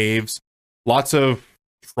down the caves. Lots of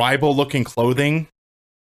tribal looking clothing.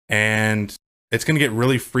 And it's going to get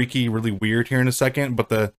really freaky, really weird here in a second. But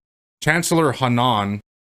the Chancellor Hanan.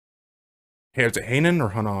 Hey, is it Hanan or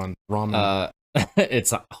Hanan? Ramen.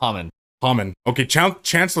 It's Haman. Haman. Okay,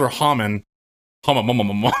 Chancellor Haman.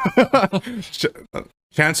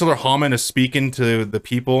 Chancellor Haman is speaking to the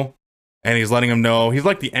people. And he's letting them know. He's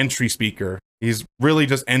like the entry speaker. He's really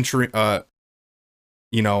just entering.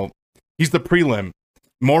 You know, he's the prelim.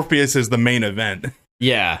 Morpheus is the main event.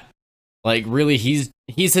 Yeah. Like, really, he's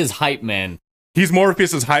his hype man. He's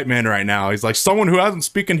Morpheus's hype man right now. He's like, someone who hasn't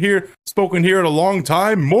spoken here in a long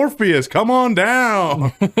time. Morpheus, come on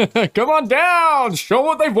down. Come on down. Show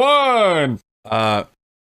what they've won.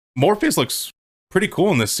 Morpheus looks pretty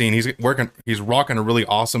cool in this scene. He's rocking a really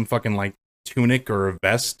awesome fucking like tunic or a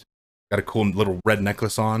vest. Got a cool little red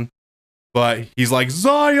necklace on. But he's like,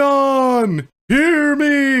 Zion, hear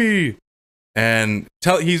me. And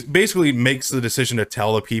he basically makes the decision to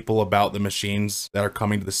tell the people about the machines that are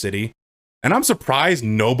coming to the city. And I'm surprised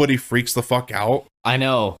nobody freaks the fuck out. I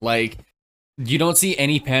know, like, you don't see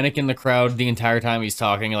any panic in the crowd the entire time he's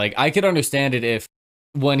talking. Like, I could understand it if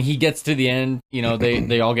when he gets to the end, you know,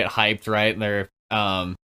 they all get hyped, right?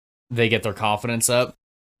 They get their confidence up.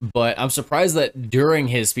 But I'm surprised that during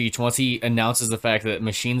his speech, once he announces the fact that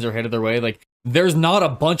machines are headed their way, like, there's not a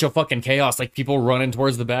bunch of fucking chaos, like people running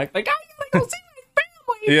towards the back, like, I gotta go see my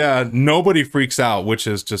family. Yeah, nobody freaks out, which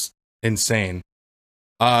is just insane.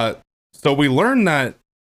 So we learn that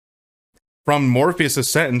from Morpheus'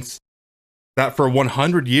 sentence that for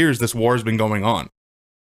 100 years this war has been going on.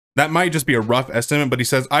 That might just be a rough estimate, but he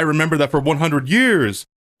says, I remember that for 100 years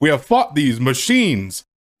we have fought these machines.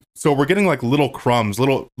 So we're getting like little crumbs,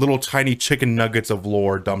 little tiny chicken nuggets of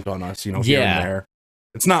lore dumped on us, you know, here and there.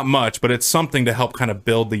 It's not much, but it's something to help kind of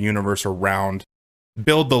build the universe around,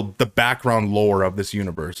 build the background lore of this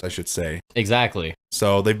universe, I should say. Exactly.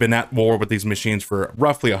 So they've been at war with these machines for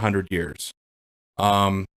roughly 100 years.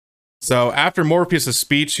 So after Morpheus'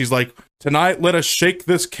 speech, he's like, tonight let us shake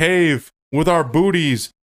this cave with our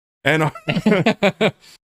booties. And let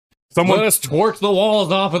us torch the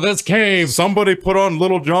walls off of this cave. Somebody put on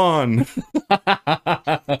Little John.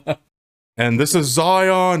 And this is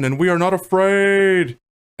Zion, and we are not afraid.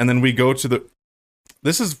 And then we go to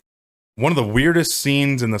this is one of the weirdest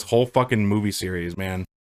scenes in this whole fucking movie series, man.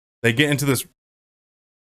 They get into this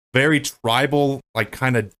very tribal, like,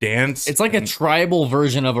 kind of dance. It's like a tribal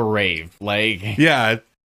version of a rave. Like, yeah.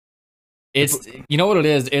 It's, you know what it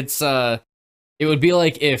is? It's, it would be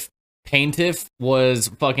like if Paintiff was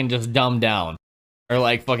fucking just dumbed down. Or,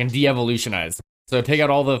 like, fucking de-evolutionized. So take out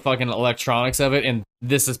all the fucking electronics of it, and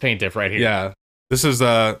this is Paintiff right here. Yeah. This is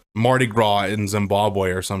Mardi Gras in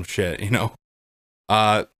Zimbabwe or some shit, you know?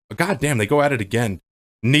 God damn, they go at it again.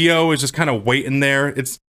 Neo is just kind of waiting there.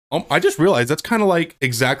 I just realized that's kind of like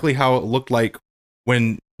exactly how it looked like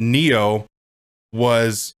when Neo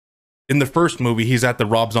was in the first movie. He's at the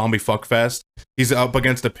Rob Zombie fuckfest. He's up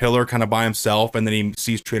against a pillar kind of by himself, and then he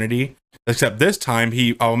sees Trinity. Except this time,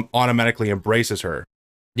 he automatically embraces her.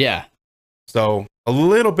 Yeah. So a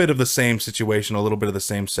little bit of the same situation, a little bit of the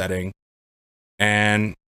same setting.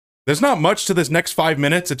 And there's not much to this next 5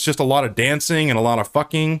 minutes. It's just a lot of dancing and a lot of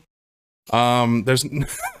fucking.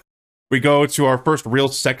 We go to our first real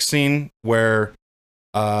sex scene where,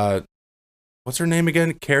 what's her name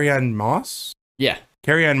again? Carrie-Anne Moss? Yeah.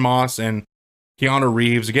 Carrie-Anne Moss and Keanu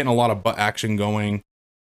Reeves are getting a lot of butt action going.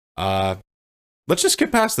 Let's just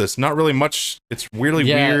skip past this. Not really much. It's weirdly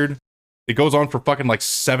weird. It goes on for fucking like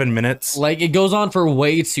 7 minutes. Like, it goes on for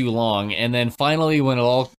way too long. And then finally, when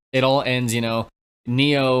it all ends, you know,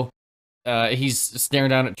 Neo, he's staring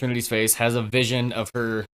down at Trinity's face, has a vision of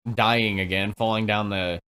her dying again, falling down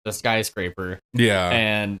the skyscraper. Yeah.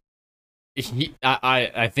 And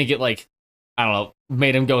I think it, like, I don't know,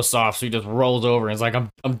 made him go soft, so he just rolls over and is like,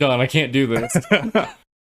 I'm done, I can't do this.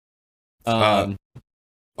 Oh,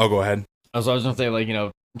 go ahead. I was gonna say, like, you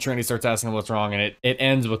know, Trinity starts asking him what's wrong, and it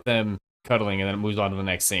ends with them cuddling, and then it moves on to the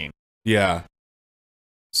next scene. Yeah.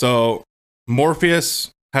 So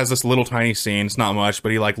Morpheus has this little tiny scene. It's not much,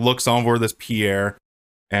 but he like looks over this Pierre,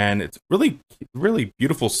 and it's really, really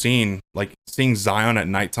beautiful scene. Like seeing Zion at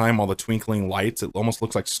nighttime, all the twinkling lights. It almost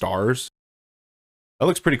looks like stars. That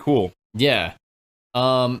looks pretty cool. Yeah.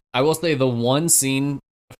 I will say the one scene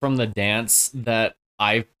from the dance that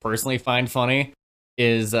I personally find funny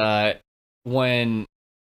is when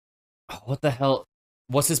what the hell?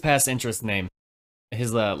 What's his past interest name?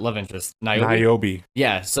 His love interest, Niobe.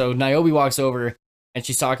 Yeah, so Niobe walks over and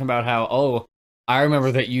she's talking about how, oh, I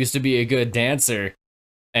remember that you used to be a good dancer,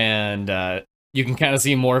 and you can kind of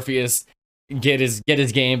see Morpheus get his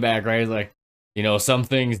game back, right? He's like, you know, some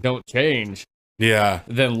things don't change. Yeah.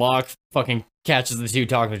 Then Locke fucking catches the two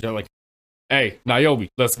talking to each other, like, hey, Niobe,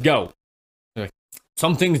 let's go. They're like,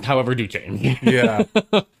 some things, however, do change. Yeah.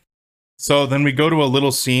 So then we go to a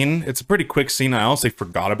little scene. It's a pretty quick scene. I honestly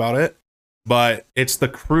forgot about it. But it's the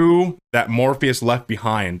crew that Morpheus left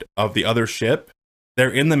behind of the other ship.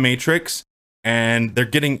 They're in the Matrix, and they're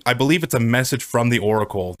getting, I believe it's a message from the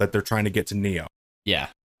Oracle that they're trying to get to Neo. Yeah.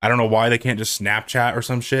 I don't know why they can't just Snapchat or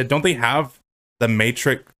some shit. Don't they have the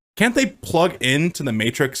Matrix? Can't they plug into the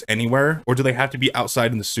Matrix anywhere? Or do they have to be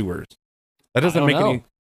outside in the sewers? That doesn't make any...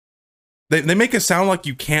 They make it sound like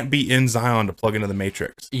you can't be in Zion to plug into the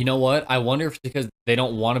Matrix. You know what? I wonder if it's because they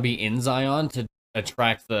don't want to be in Zion to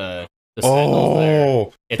attract the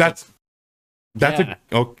Sentinels there. Yeah.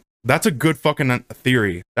 That's a good fucking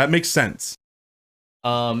theory. That makes sense.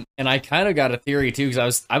 And I kind of got a theory too,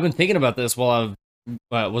 because I've been thinking about this while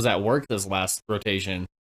I was at work this last rotation.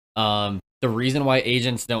 The reason why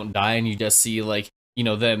agents don't die and you just see like, you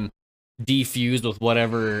know, them defused with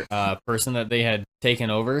whatever person that they had taken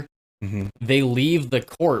over, they leave the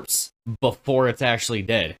corpse before it's actually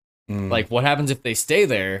dead. Like, what happens if they stay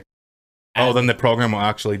there? Oh, then the program will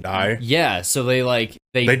actually die. Yeah, so they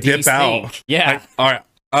dip out. Yeah. All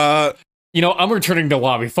right. You know, I'm returning to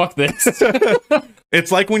lobby. Fuck this.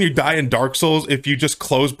 It's like when you die in Dark Souls, if you just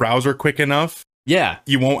close browser quick enough, yeah,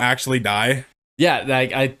 you won't actually die. Yeah,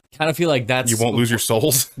 like I kind of feel like you won't lose your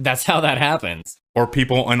souls. That's how that happens. Or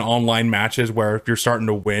people in online matches where if you're starting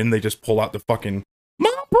to win, they just pull out the fucking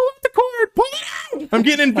Mom, pull out the cord, pull it out. I'm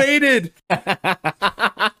getting invaded.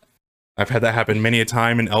 I've had that happen many a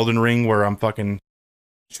time in Elden Ring where I'm fucking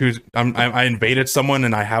I invaded someone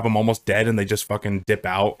and I have them almost dead and they just fucking dip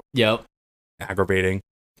out. Yep. Aggravating.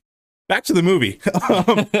 Back to the movie.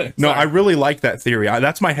 No, I really like that theory.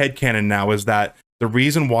 That's my headcanon now, is that the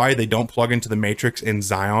reason why they don't plug into the Matrix in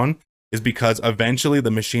Zion is because eventually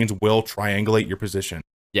the machines will triangulate your position.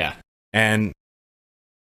 Yeah. And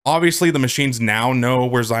obviously the machines now know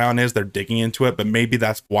where Zion is. They're digging into it, but maybe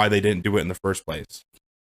that's why they didn't do it in the first place.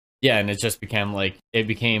 Yeah, and it just became like, it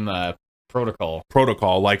became a protocol.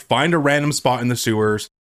 Protocol, like find a random spot in the sewers,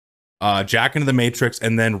 jack into the Matrix,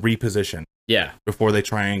 and then reposition. Yeah. Before they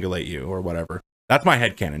triangulate you or whatever. That's my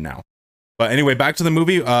headcanon now. But anyway, back to the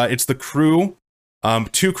movie. It's the crew.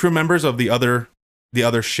 2 crew members of the other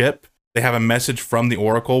ship. They have a message from the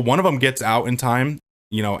Oracle. One of them gets out in time,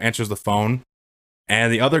 you know, answers the phone.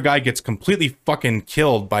 And the other guy gets completely fucking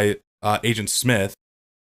killed by Agent Smith.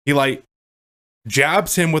 He like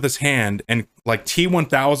jabs him with his hand and like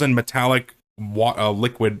T-1000 metallic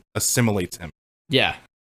liquid assimilates him. Yeah.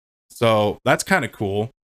 So that's kind of cool.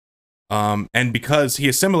 And because he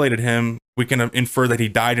assimilated him, we can infer that he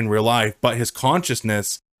died in real life, but his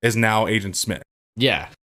consciousness is now Agent Smith. Yeah.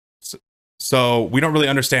 So we don't really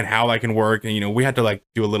understand how that can work. And, you know, we had to like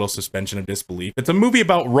do a little suspension of disbelief. It's a movie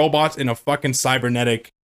about robots in a fucking cybernetic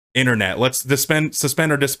internet. Let's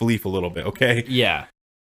suspend our disbelief a little bit, okay? Yeah.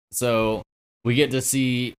 So we get to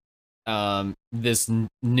see this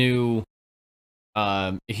new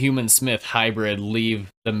human Smith hybrid leave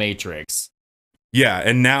the Matrix. Yeah,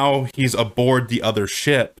 and now he's aboard the other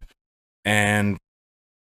ship and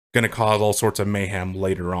gonna cause all sorts of mayhem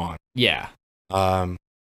later on. Yeah.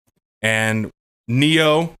 And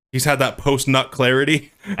Neo, he's had that post-nut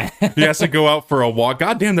clarity. He has to go out for a walk.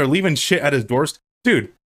 God damn, they're leaving shit at his doors.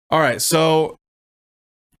 Dude, all right, so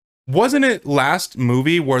wasn't it last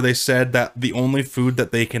movie where they said that the only food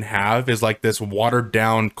that they can have is like this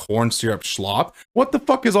watered-down corn syrup schlop? What the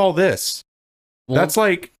fuck is all this? Well, that's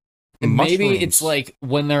like maybe mushrooms. It's like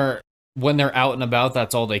when they're out and about,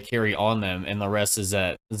 that's all they carry on them, and the rest is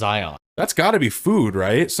at Zion. That's got to be food,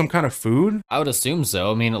 right? Some kind of food? I would assume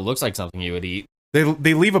so. I mean, it looks like something you would eat. They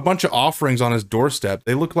leave a bunch of offerings on his doorstep.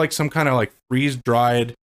 They look like some kind of like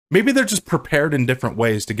freeze-dried. Maybe they're just prepared in different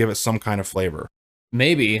ways to give it some kind of flavor.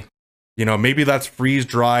 Maybe. You know, maybe that's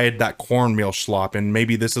freeze-dried, that cornmeal schlop, and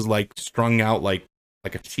maybe this is like strung out like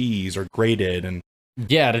a cheese or grated and...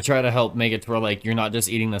 Yeah, to try to help make it to where like you're not just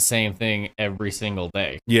eating the same thing every single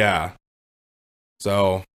day. Yeah.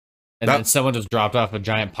 So... And then someone just dropped off a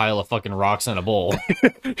giant pile of fucking rocks in a bowl.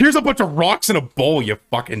 Here's a bunch of rocks in a bowl, you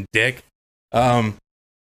fucking dick. And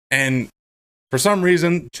for some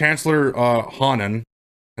reason, Chancellor Hanan,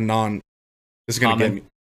 this is gonna get me.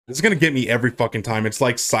 This is gonna get me every fucking time. It's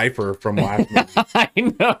like Cypher from last movie. I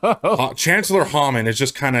know. Chancellor Haman is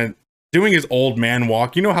just kind of doing his old man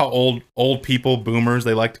walk. You know how old people, boomers,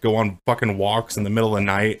 they like to go on fucking walks in the middle of the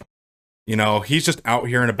night. You know, he's just out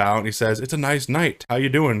here and about, and he says, "It's a nice night. How you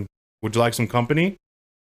doing? Would you like some company?"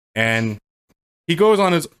 And he goes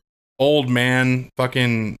on his old man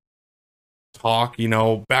fucking talk, you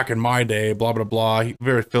know, back in my day, blah, blah, blah.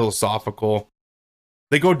 Very philosophical.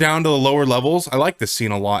 They go down to the lower levels. I like this scene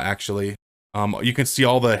a lot, actually. You can see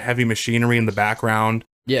all the heavy machinery in the background.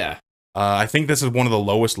 Yeah. I think this is one of the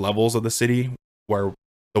lowest levels of the city where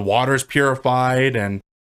the water is purified and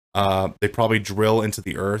they probably drill into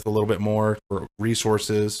the earth a little bit more for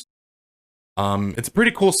resources. It's a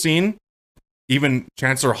pretty cool scene. Even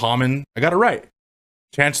Chancellor Haman, I got it right.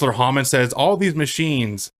 Chancellor Haman says, all these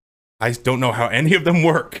machines, I don't know how any of them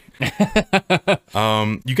work.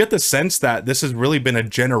 You get the sense that this has really been a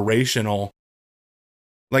generational,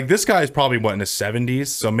 like this guy is probably what, in his 70s.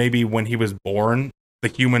 So maybe when he was born, the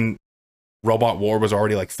human robot war was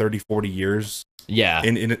already like 30, 40 years. Yeah.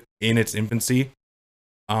 In its infancy.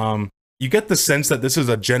 you get the sense that this is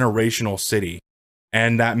a generational city,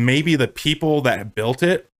 and that maybe the people that built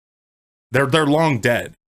it, they're long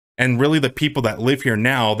dead, and really the people that live here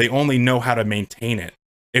now, they only know how to maintain it.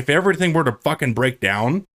 If everything were to fucking break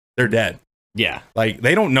down, they're dead. Yeah. Like,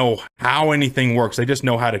 they don't know how anything works. They just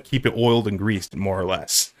know how to keep it oiled and greased, more or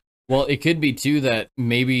less. Well, it could be too that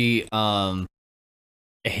maybe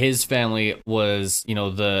his family was, you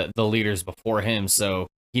know, the leaders before him, so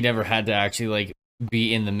he never had to actually like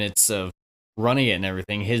be in the midst of running it and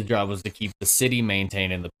everything. His job was to keep the city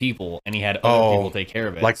maintained and the people, and he had other people take care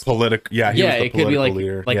of it. Like political, yeah, yeah, it could be like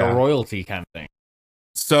leader. a royalty kind of thing.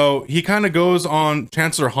 So he kind of goes on,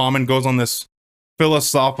 Chancellor Hammond goes on this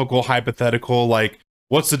philosophical, hypothetical, like,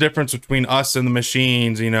 what's the difference between us and the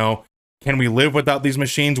machines? You know, can we live without these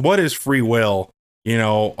machines? What is free will? You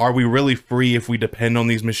know, are we really free if we depend on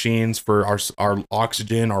these machines for our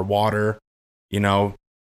oxygen, our water? You know,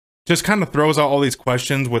 just kind of throws out all these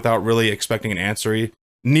questions without really expecting an answer.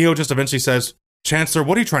 Neo just eventually says, Chancellor,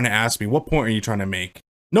 what are you trying to ask me? What point are you trying to make?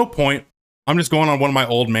 No point. I'm just going on one of my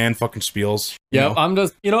old man fucking spiels. Yeah, I'm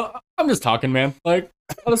just talking, man. Like,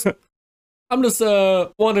 I'm just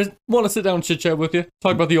want to sit down and chit chat with you,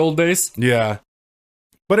 talk about the old days. Yeah,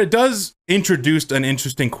 but it does introduce an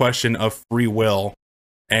interesting question of free will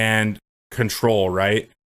and control, right?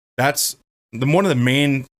 That's one of the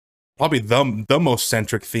main, probably the most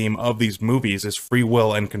centric theme of these movies is free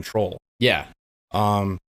will and control. Yeah.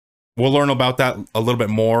 We'll learn about that a little bit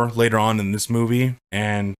more later on in this movie,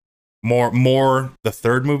 and more the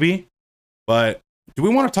third movie. But do we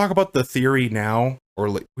want to talk about the theory now, or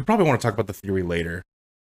we probably want to talk about the theory later?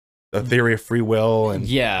 The theory of free will and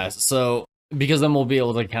yeah. So because then we'll be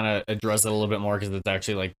able to kind of address it a little bit more because it's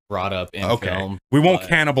actually like brought up in film. We won't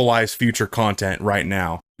cannibalize future content right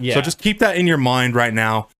now. Yeah. So just keep that in your mind right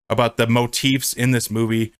now about the motifs in this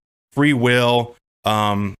movie: free will,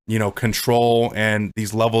 you know, control, and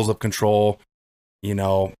these levels of control. You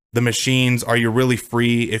know, the machines, are you really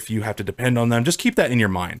free if you have to depend on them? Just keep that in your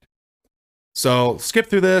mind. So skip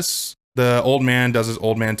through this. The old man does his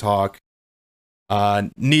old man talk.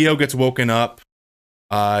 Neo gets woken up,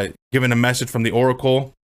 given a message from the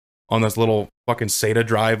Oracle on this little fucking SATA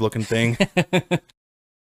drive looking thing.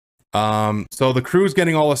 So the crew's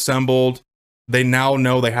getting all assembled. They now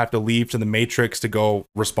know they have to leave to the Matrix to go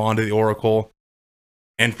respond to the Oracle.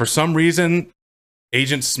 And for some reason,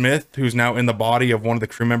 Agent Smith, who's now in the body of one of the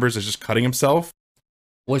crew members, is just cutting himself.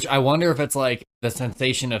 Which I wonder if it's like the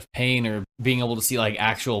sensation of pain or being able to see like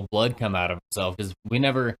actual blood come out of himself. Because we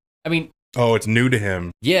never, I mean... Oh, it's new to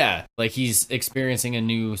him. Yeah, like he's experiencing a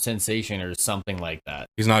new sensation or something like that.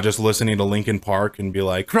 He's not just listening to Linkin Park and be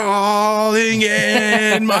like, crawling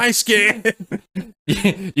in my skin.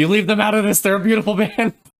 You leave them out of this, they're a beautiful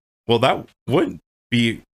band. Well, that would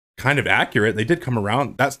be kind of accurate. They did come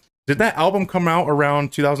around. Did that album come out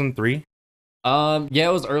around 2003? Yeah,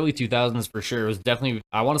 it was early 2000s for sure. It was definitely,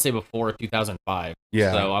 I want to say before 2005.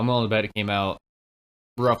 Yeah. So I'm willing to bet it came out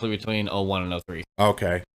roughly between 01 and 03.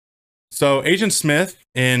 Okay. So Agent Smith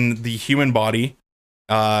in the human body,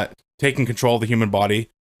 taking control of the human body,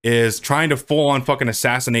 is trying to full on fucking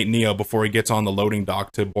assassinate Neo before he gets on the loading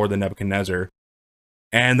dock to board the Nebuchadnezzar.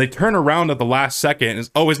 And they turn around at the last second.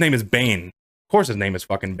 His name is Bane. Of course his name is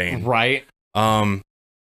fucking Bane. Right.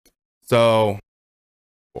 So,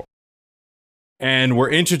 and we're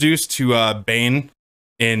introduced to Bane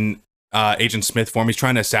in Agent Smith form. He's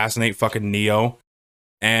trying to assassinate fucking Neo,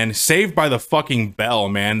 and saved by the fucking bell,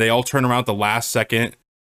 man. They all turn around at the last second,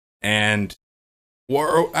 and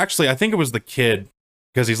actually, I think it was the kid,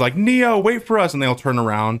 because he's like, Neo, wait for us, and they all turn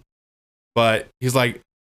around. But he's like,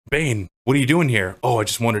 Bane, what are you doing here? Oh, I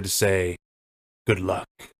just wanted to say good luck.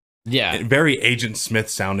 Yeah. Very Agent Smith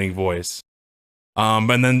sounding voice.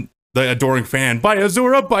 And then the adoring fan, by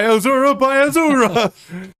Azura, by Azura, by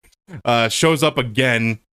Azura, shows up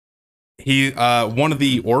again. One of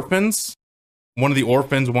the orphans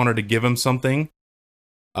wanted to give him something.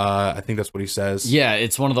 I think that's what he says. Yeah,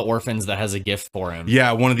 it's one of the orphans that has a gift for him.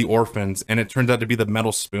 Yeah, one of the orphans, and it turns out to be the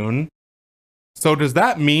metal spoon. So does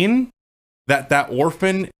that mean that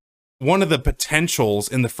orphan, one of the potentials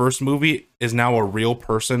in the first movie, is now a real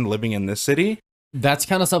person living in this city? That's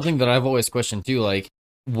kind of something that I've always questioned too, like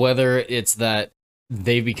whether it's that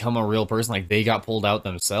they become a real person, like they got pulled out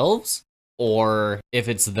themselves, or if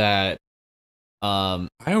it's that I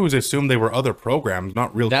always assumed they were other programs,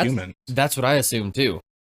 not real humans. That's what I assumed too.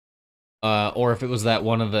 Or if it was that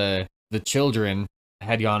one of the children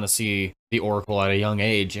had gone to see the Oracle at a young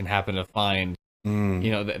age and happened to find,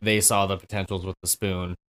 you know, they saw the potentials with the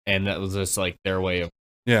spoon, and that was just like their way of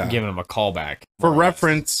giving them a callback. For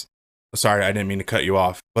reference, sorry, I didn't mean to cut you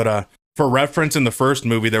off, but for reference, in the first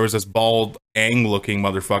movie, there was this bald, Aang-looking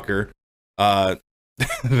motherfucker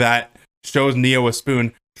that shows Neo a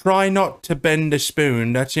spoon. Try not to bend a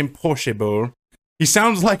spoon. That's impossible. He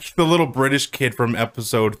sounds like the little British kid from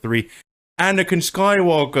episode 3. Anakin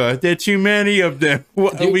Skywalker, there are too many of them.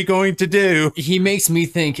 What are we going to do? He makes me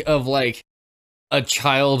think of like a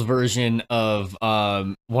child version of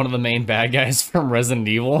one of the main bad guys from Resident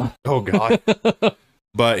Evil. Oh god.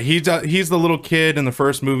 But he's the little kid in the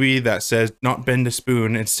first movie that says not bend a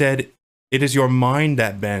spoon. Instead, it is your mind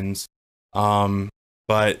that bends.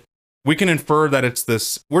 But we can infer that it's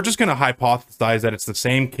this. We're just gonna hypothesize that it's the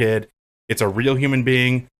same kid. It's a real human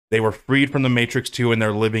being. They were freed from the Matrix 2 and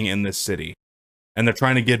they're living in this city. And they're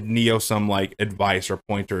trying to give Neo some like advice or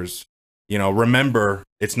pointers. You know, remember,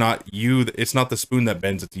 it's not you, it's not the spoon that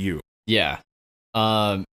bends, it's you. Yeah.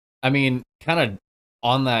 I mean, kind of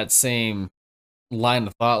on that same line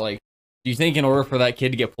of thought, like, do you think in order for that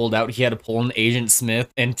kid to get pulled out, he had to pull an Agent Smith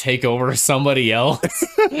and take over somebody else?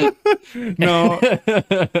 No,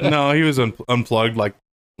 he was unplugged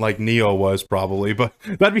like Neo was probably, but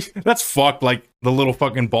that's fucked. Like the little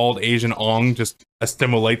fucking bald Asian Ong just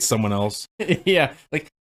assimilates someone else. Yeah, like,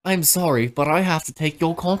 I'm sorry, but I have to take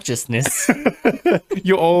your consciousness.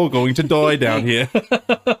 You're all going to die down here.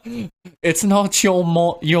 It's not your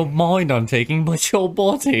mind I'm taking, but your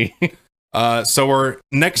body. So our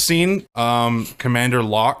next scene, Commander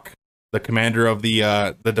Locke, the commander of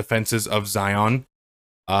the defenses of Zion,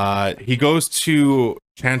 he goes to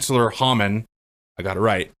Chancellor Hammond. I got it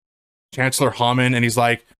right. Chancellor Hammond, and he's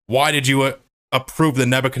like, why did you approve the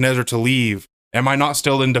Nebuchadnezzar to leave? Am I not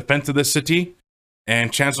still in defense of this city?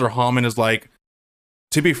 And Chancellor Hammond is like,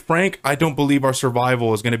 to be frank, I don't believe our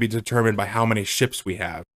survival is going to be determined by how many ships we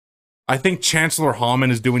have. I think Chancellor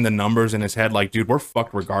Hammond is doing the numbers in his head like, dude, we're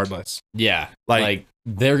fucked regardless. Yeah, like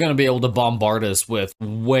they're going to be able to bombard us with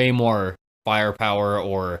way more firepower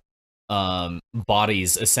or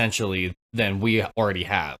bodies, essentially, than we already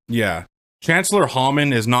have. Yeah. Chancellor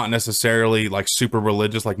Hammond is not necessarily like super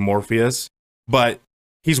religious like Morpheus, but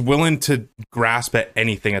he's willing to grasp at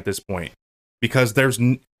anything at this point because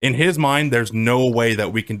in his mind, there's no way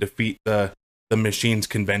that we can defeat the machines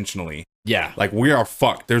conventionally. Yeah. Like we are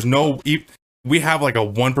fucked. We have like a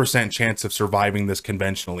 1% chance of surviving this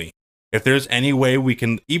conventionally. If there's any way we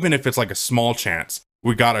can, even if it's like a small chance,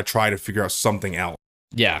 we got to try to figure out something else.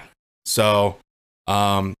 Yeah. So,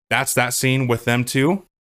 that's that scene with them too.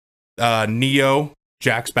 Neo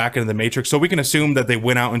jacks back into the Matrix, so we can assume that they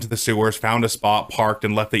went out into the sewers, found a spot, parked,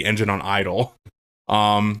 and left the engine on idle.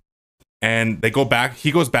 And they go back.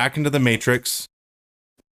 He goes back into the Matrix.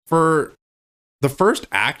 For the first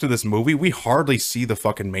act of this movie, we hardly see the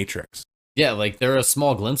fucking Matrix. Yeah, like there are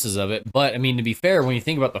small glimpses of it, but I mean, to be fair, when you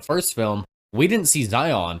think about the first film, we didn't see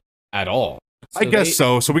Zion at all. So I guess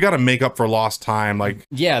so. So we got to make up for lost time. Like,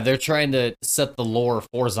 yeah, they're trying to set the lore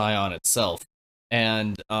for Zion itself.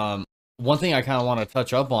 And one thing I kind of want to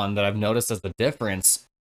touch up on that I've noticed as the difference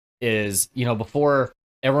is, you know, before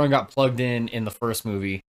everyone got plugged in the first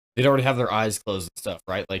movie, they'd already have their eyes closed and stuff,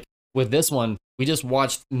 right? Like with this one, we just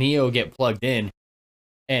watched Neo get plugged in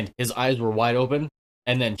and his eyes were wide open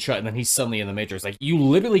and then shut, and then he's suddenly in the Matrix. Like you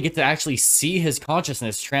literally get to actually see his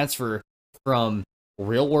consciousness transfer from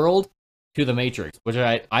real world to the Matrix, which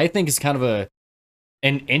I think is kind of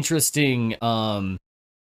an interesting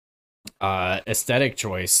aesthetic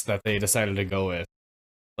choice that they decided to go with.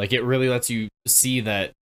 Like it really lets you see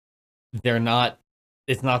that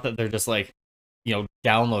it's not that they're just like, you know,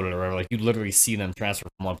 downloaded or whatever. Like you literally see them transfer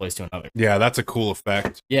from one place to another. Yeah, that's a cool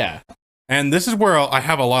effect. Yeah. And this is where I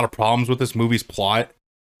have a lot of problems with this movie's plot,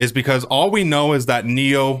 is because all we know is that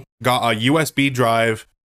Neo got a USB drive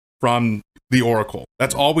from the Oracle.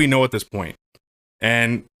 That's all we know at this point.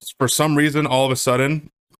 And for some reason, all of a sudden,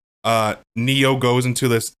 Neo goes into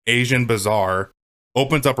this Asian bazaar,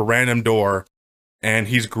 opens up a random door, and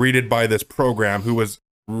he's greeted by this program who was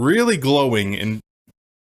really glowing in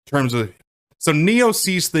terms of... So Neo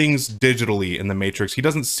sees things digitally in the Matrix. He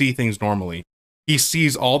doesn't see things normally. He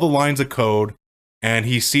sees all the lines of code, and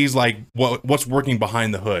he sees like what's working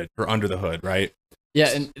behind the hood or under the hood, right? Yeah,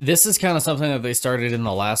 and this is kind of something that they started in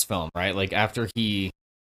the last film, right? Like after he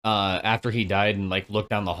died and like looked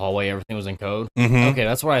down the hallway, everything was in code. Mm-hmm. Okay,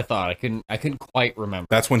 that's what I thought. I couldn't quite remember.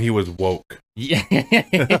 That's when he was woke. Yeah.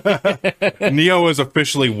 Neo is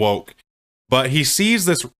officially woke, but he sees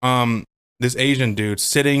this Asian dude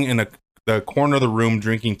sitting in the corner of the room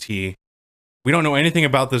drinking tea. We don't know anything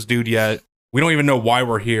about this dude yet. We don't even know why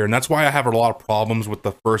we're here, and that's why I have a lot of problems with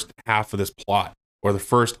the first half of this plot, or the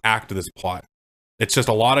first act of this plot. It's just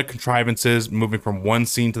a lot of contrivances moving from one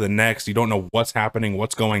scene to the next. You don't know what's happening,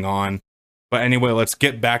 what's going on. But anyway, let's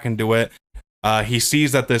get back into it. He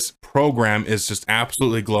sees that this program is just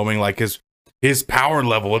absolutely glowing, like his power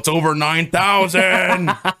level. It's over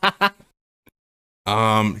 9,000.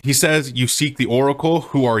 He says, "You seek the Oracle.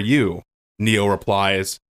 Who are you?" Neo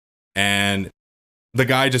replies, and the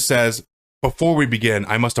guy just says, "Before we begin,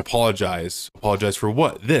 I must apologize." Apologize for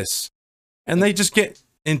what? This. And they just get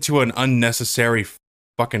into an unnecessary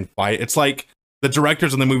fucking fight. It's like the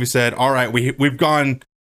directors of the movie said, "All right, we've gone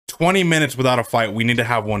 20 minutes without a fight. We need to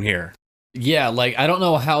have one here." Yeah, like, I don't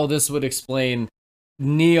know how this would explain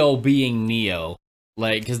Neo being Neo.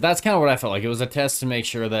 Like, because that's kind of what I felt like. It was a test to make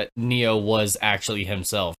sure that Neo was actually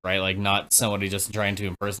himself, right? Like, not somebody just trying to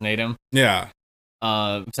impersonate him. Yeah.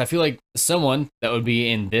 Because I feel like someone that would be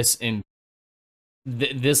in this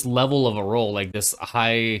level of a role, like this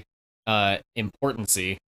high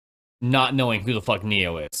importancy, not knowing who the fuck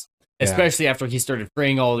Neo is. Yeah. Especially after he started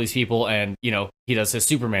freeing all these people and, you know, he does his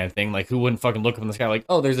Superman thing. Like, who wouldn't fucking look up in the sky like,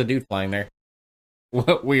 oh, there's a dude flying there.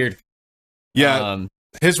 What weird. Yeah.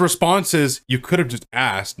 His response is, "You could have just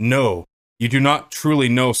asked. No, you do not truly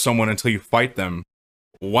know someone until you fight them."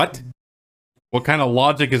 What? What kind of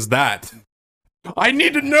logic is that? I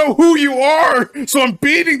need to know who you are, so I'm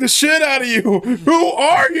beating the shit out of you. Who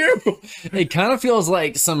are you? It kind of feels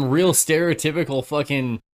like some real stereotypical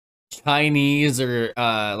fucking Chinese or,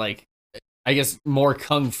 like, I guess more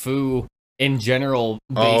kung fu in general.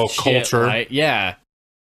 Culture. Right? Yeah.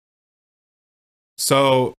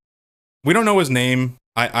 So, we don't know his name.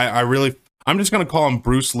 I'm just gonna call him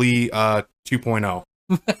Bruce Lee 2.0.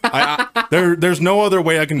 There's no other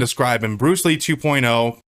way I can describe him. Bruce Lee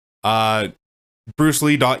 2.0. Bruce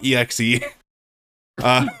Lee.exe.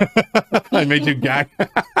 I made you gag.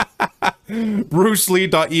 Bruce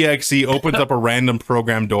Lee.exe opens up a random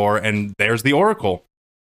program door, and there's the Oracle.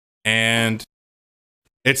 And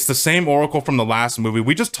it's the same Oracle from the last movie.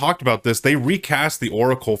 We just talked about this. They recast the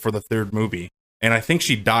Oracle for the third movie. And I think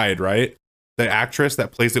she died, right? The actress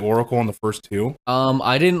that plays the Oracle in the first two.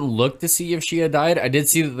 I didn't look to see if she had died. I did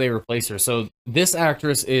see that they replaced her. So this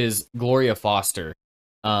actress is Gloria Foster.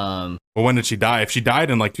 Well, when did she die? If she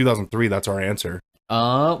died in like 2003, that's our answer.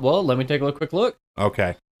 Well, let me take a quick look.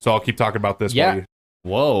 Okay. So I'll keep talking about this. Yeah. While you...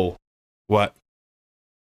 Whoa. What?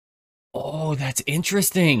 Oh, that's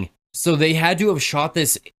interesting. So they had to have shot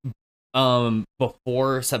this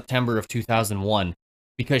before September of 2001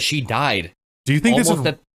 because she died. Do you think this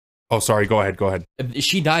is... Oh, sorry. Go ahead.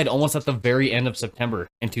 She died almost at the very end of September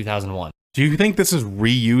in 2001. Do you think this is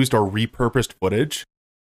reused or repurposed footage?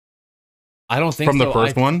 I don't think from the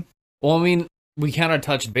first one. Well, I mean, we kind of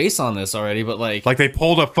touched base on this already, but like they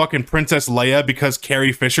pulled a fucking Princess Leia because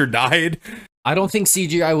Carrie Fisher died. I don't think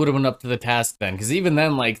CGI would have been up to the task then, because even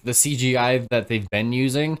then, like the CGI that they've been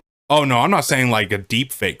using. Oh no, I'm not saying like a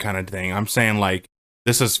deep fake kind of thing. I'm saying like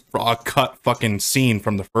this is a cut fucking scene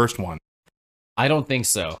from the first one. I don't think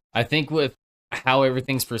so. I think with how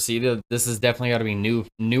everything's proceeded, this has definitely got to be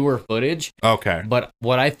newer footage. Okay. But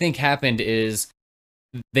what I think happened is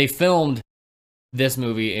they filmed this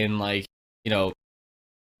movie in like, you know,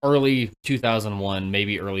 early 2001,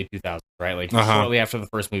 maybe early 2000, right? Like shortly after the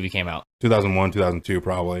first movie came out. 2001, 2002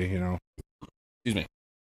 probably, you know. Excuse me.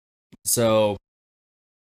 So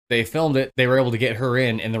they filmed it, they were able to get her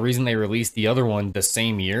in, and the reason they released the other one the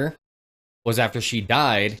same year was after she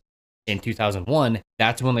died in 2001.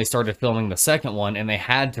 That's when they started filming the second one, and they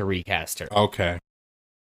had to recast her. Okay.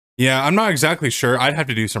 Yeah, I'm not exactly sure. I'd have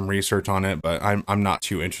to do some research on it, but I'm not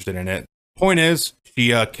too interested in it. Point is, she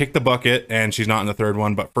kicked the bucket, and she's not in the third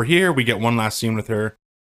one. But for here, we get one last scene with her.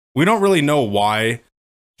 We don't really know why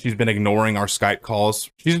she's been ignoring our Skype calls.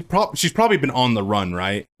 She's probably been on the run,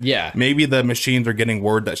 right? Yeah. Maybe the machines are getting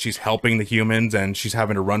word that she's helping the humans, and she's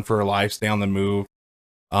having to run for her life, stay on the move.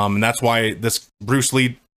 And that's why this Bruce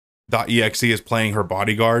Lee.exe is playing her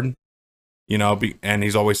bodyguard. You know, and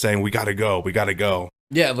he's always saying, "We gotta go, we gotta go."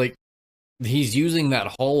 Yeah, like he's using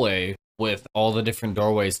that hallway with all the different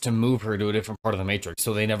doorways to move her to a different part of the Matrix,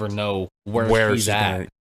 so they never know where she's at.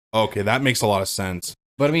 Okay, that makes a lot of sense.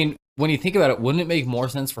 But I mean, when you think about it, wouldn't it make more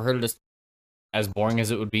sense for her to just, as boring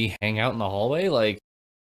as it would be, hang out in the hallway? Like,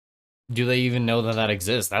 do they even know that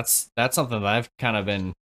exists? That's something that I've kind of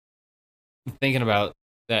been thinking about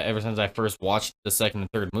that ever since I first watched the second and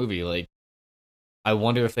third movie. Like, I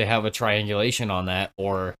wonder if they have a triangulation on that,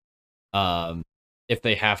 or if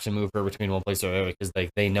they have to move her between one place or the other because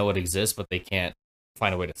they know it exists, but they can't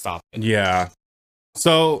find a way to stop it. Yeah.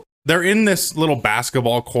 So they're in this little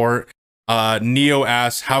basketball court. Neo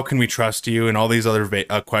asks, "How can we trust you?" and all these other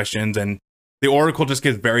questions. And the Oracle just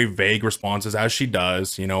gives very vague responses, as she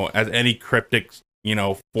does, you know, as any cryptic, you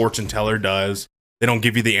know, fortune teller does. they don't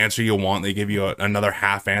give you the answer you want. They give you another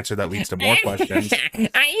half answer that leads to more questions.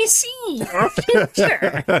 I see your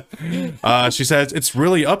future. She says, it's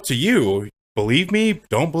really up to you. Believe me,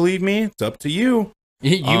 don't believe me, it's up to you.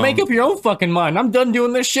 You make up your own fucking mind. I'm done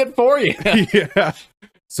doing this shit for you. Yeah.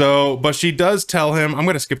 So, but she does tell him, I'm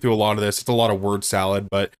going to skip through a lot of this. It's a lot of word salad,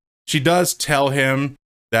 but she does tell him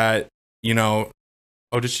that, you know,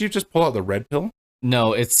 oh, did she just pull out the red pill?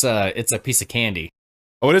 No, it's a piece of candy.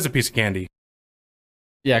 Oh, it is a piece of candy.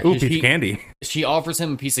 Yeah, Ooh, piece of candy. She offers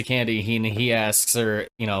him a piece of candy. He asks her,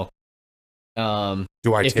 you know,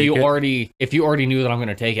 do I if take you it? if you already knew that I'm going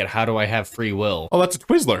to take it, how do I have free will? Oh, that's a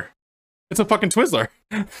Twizzler. It's a fucking Twizzler.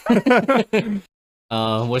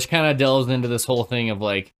 Which kind of delves into this whole thing of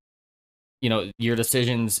like, you know, your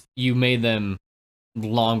decisions, you made them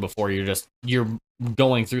long before you're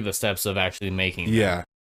going through the steps of actually making them. Yeah.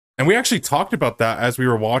 And we actually talked about that as we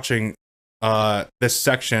were watching this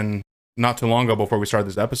section not too long ago before we started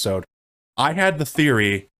this episode. I had the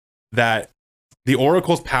theory that the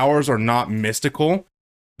Oracle's powers are not mystical.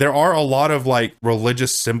 There are a lot of like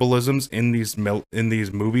religious symbolisms in these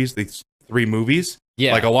movies, these 3 movies.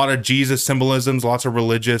 Yeah. Like a lot of Jesus symbolisms, lots of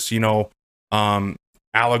religious, you know,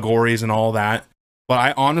 allegories and all that. But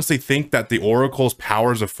I honestly think that the Oracle's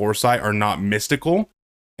powers of foresight are not mystical,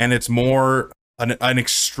 and it's more an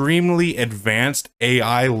extremely advanced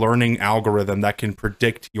AI learning algorithm that can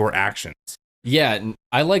predict your actions. Yeah,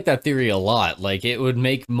 I like that theory a lot. Like, it would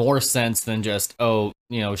make more sense than just, oh,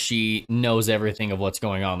 you know, she knows everything of what's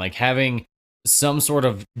going on. Like, having some sort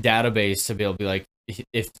of database to be able to be like,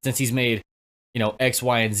 since he's made, you know, X,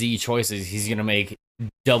 Y, and Z choices, he's gonna make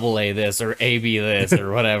AA this or AB this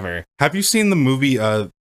or whatever. Have you seen the movie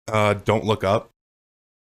Don't Look Up?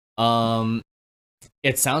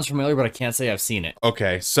 It sounds familiar, but I can't say I've seen it.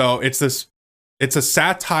 Okay, so it's a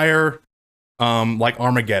satire like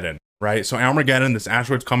Armageddon, right? So Armageddon, this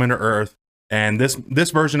asteroid's coming to Earth, and this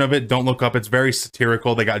version of it, Don't Look Up, it's very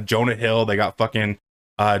satirical. They got Jonah Hill, they got fucking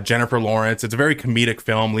Jennifer Lawrence. It's a very comedic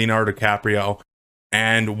film, Leonardo DiCaprio.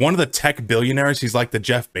 And one of the tech billionaires, he's like the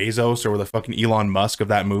Jeff Bezos or the fucking Elon Musk of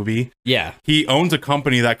that movie. Yeah. He owns a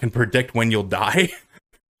company that can predict when you'll die.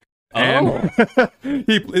 And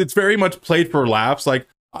it's very much played for laughs. Like,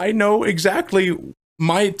 I know exactly,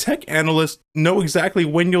 my tech analysts know exactly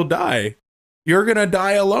when you'll die. You're going to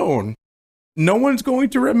die alone. No one's going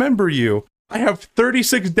to remember you. I have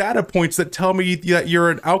 36 data points that tell me that you're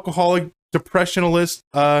an alcoholic, depressionalist,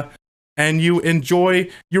 and you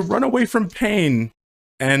run away from pain.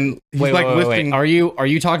 And he's wait. Are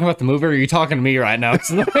you talking about the movie, or are you talking to me right now?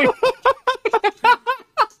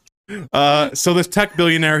 So this tech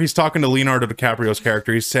billionaire, he's talking to Leonardo DiCaprio's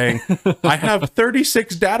character. He's saying, I have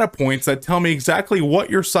 36 data points that tell me exactly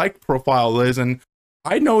what your psych profile is, and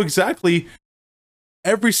I know exactly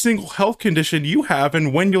every single health condition you have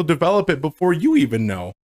and when you'll develop it before you even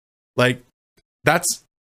know. Like, that's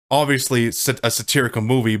obviously a satirical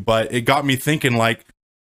movie, but it got me thinking,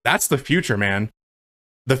 that's the future, man.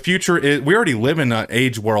 The future is, we already live in an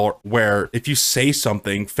age where if you say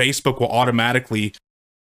something, Facebook will automatically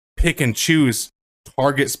pick and choose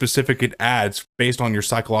target specific ads based on your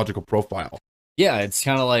psychological profile. Yeah, it's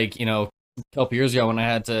kind of like, a couple years ago when I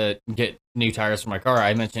had to get new tires for my car,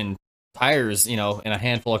 I mentioned tires, in a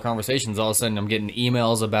handful of conversations. All of a sudden I'm getting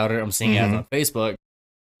emails about it. I'm seeing ads on Facebook.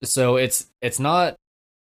 So it's not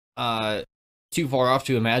too far off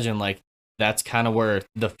to imagine that's kind of where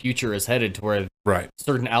the future is headed, to where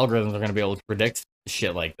certain algorithms are going to be able to predict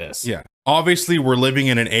shit like this. Yeah. Obviously, we're living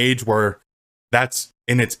in an age where that's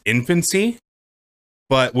in its infancy,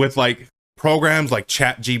 but with programs like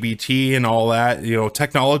ChatGPT and all that,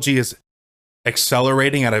 technology is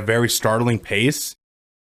accelerating at a very startling pace.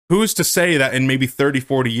 Who's to say that in maybe 30,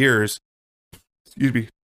 40 years,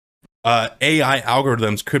 AI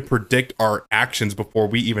algorithms could predict our actions before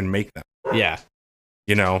we even make them? Yeah.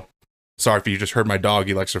 Sorry if you just heard my dog.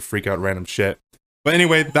 He likes to freak out random shit. But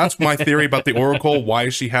anyway, that's my theory about the Oracle, why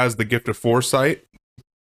she has the gift of foresight.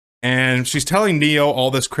 And she's telling Neo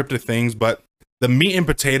all this cryptic things, but the meat and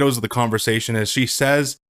potatoes of the conversation is she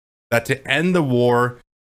says that to end the war,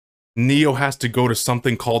 Neo has to go to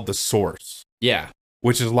something called the Source. Yeah.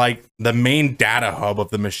 Which is like the main data hub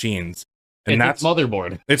of the machines. And that's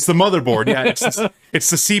motherboard. It's the motherboard. Yeah, it's the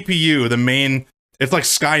CPU, the main. It's like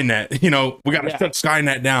Skynet. We got to shut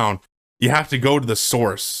Skynet down. You have to go to the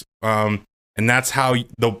Source. And that's how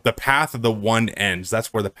the path of the one ends.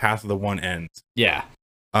 That's where the path of the one ends. Yeah.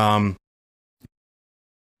 And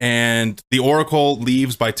the Oracle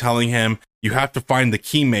leaves by telling him, you have to find the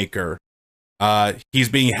Keymaker. He's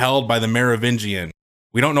being held by the Merovingian.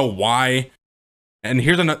 We don't know why And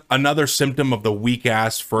here's another symptom of the weak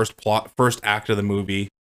ass first act of the movie,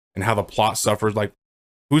 and how the plot suffers. Like,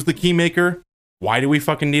 who's the keymaker? Why do we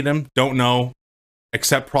fucking need him? Don't know.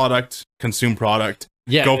 Accept product, consume product.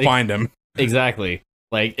 Yeah, go find him. Exactly.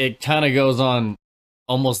 Like, it kind of goes on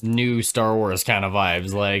almost new Star Wars kind of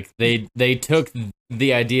vibes. Like, they took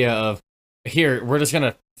the idea of, here, we're just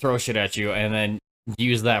gonna throw shit at you and then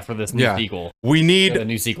use that for this new sequel. We need the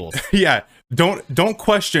new sequels. Yeah. Don't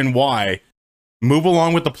question why. Move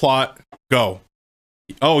along with the plot. Go.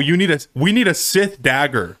 Oh, we need a Sith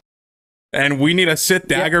dagger. And we need a Sith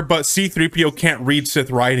dagger, but C-3PO can't read Sith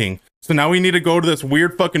writing. So now we need to go to this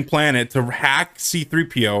weird fucking planet to hack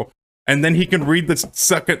C-3PO, and then he can read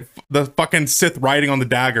the fucking Sith writing on the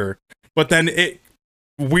dagger. But then it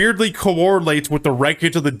weirdly correlates with the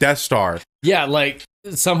wreckage of the Death Star. Yeah, like,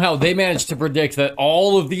 somehow they managed to predict that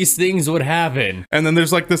all of these things would happen. And then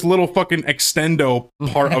there's like this little fucking extendo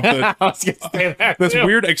part of the I was gonna say that this too.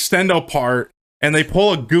 weird extendo part, and they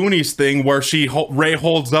pull a Goonies thing where Rey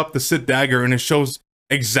holds up the Sith dagger, and it shows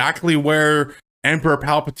exactly where Emperor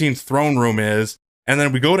Palpatine's throne room is. And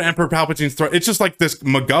then we go to Emperor Palpatine's throne. It's just like this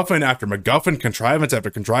MacGuffin after MacGuffin, contrivance after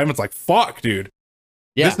contrivance. Like, fuck, dude.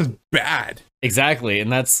 Yeah, this is bad. Exactly.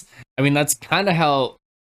 And that's kind of how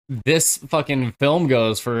this fucking film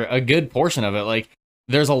goes for a good portion of it. Like,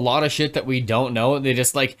 there's a lot of shit that we don't know. They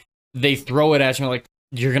just, like, they throw it at you, like,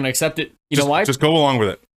 you're gonna accept it. You know why? Just go along with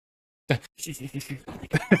it.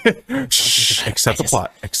 Shh, accept the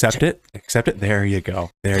plot. Accept it. Accept it. There you go.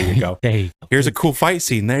 There you go. Here's a cool fight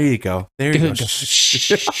scene. There you go. There you go.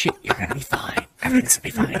 Shh, you're gonna be fine. Everything's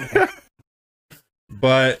gonna be fine.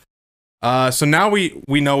 But so now we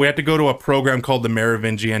know we have to go to a program called the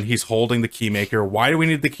Merovingian. He's holding the keymaker. Why do we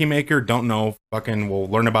need the keymaker? Don't know. Fucking, we'll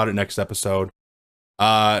learn about it next episode.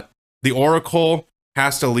 The Oracle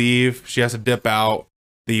has to leave. She has to dip out.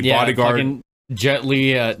 The bodyguard.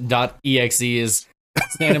 Jetly.exe is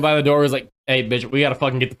standing by the door. Is like, hey, bitch, we gotta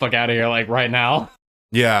fucking get the fuck out of here, like, right now.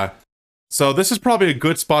 Yeah. So this is probably a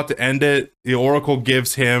good spot to end it. The Oracle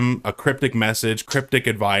gives him a cryptic message, cryptic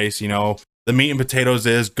advice. You know, the meat and potatoes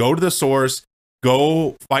is go to the source,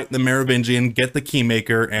 go fight the Merovingian, get the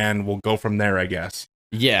keymaker, and we'll go from there, I guess.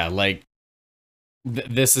 Yeah, like,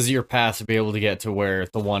 this is your path to be able to get to where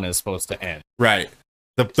the one is supposed to end. Right.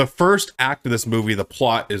 The first act of this movie, the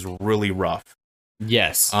plot is really rough.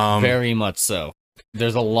 Yes, very much so.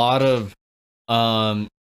 There's a lot of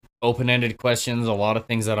open-ended questions, a lot of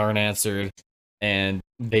things that aren't answered, and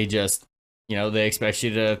they just, they expect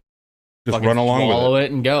you to just run along with swallow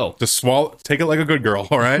it and go. Just take it like a good girl,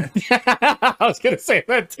 all right? I was gonna say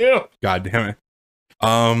that too. God damn it.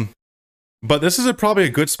 But this is probably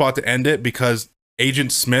a good spot to end it, because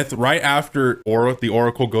Agent Smith, right after the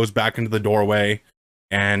Oracle goes back into the doorway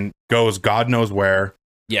and goes God knows where.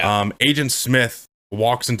 Yeah. Agent Smith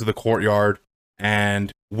walks into the courtyard,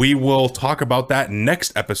 and we will talk about that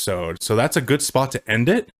next episode. So that's a good spot to end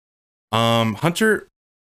it. Hunter,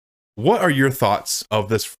 what are your thoughts of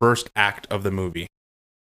this first act of the movie?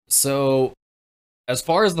 So, as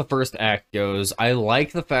far as the first act goes, I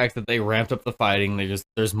like the fact that they ramped up the fighting.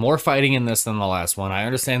 There's more fighting in this than the last one. I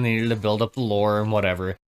understand they needed to build up the lore and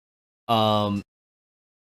whatever. But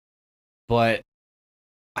I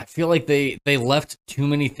feel like they left too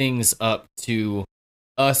many things up to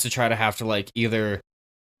us to try to have to, like, either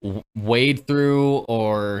wade through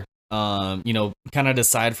or kind of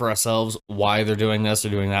decide for ourselves why they're doing this or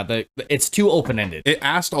doing that. It's too open-ended. It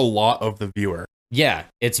asked a lot of the viewer. Yeah,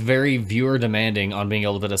 it's very viewer demanding on being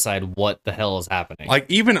able to decide what the hell is happening. Like,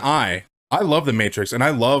 even I love The Matrix, and I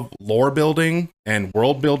love lore building and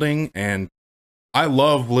world building, and I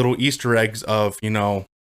love little Easter eggs of,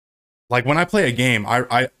 like, when I play a game,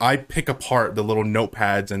 I pick apart the little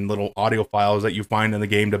notepads and little audio files that you find in the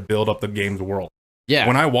game to build up the game's world. Yeah.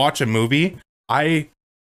 When I watch a movie, I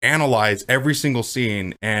analyze every single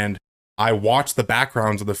scene, and I watch the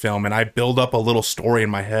backgrounds of the film, and I build up a little story in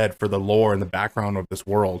my head for the lore and the background of this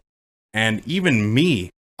world. And even me,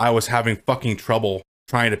 I was having fucking trouble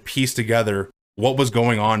trying to piece together what was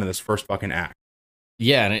going on in this first fucking act.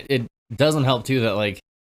 Yeah, and it doesn't help too that, like,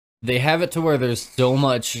 they have it to where there's so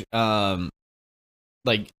much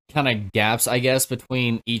like, kind of gaps, I guess,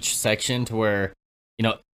 between each section, to where,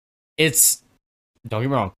 it's, don't get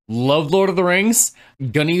me wrong, love Lord of the Rings,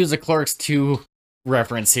 gonna use a Clerks 2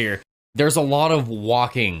 reference here. There's a lot of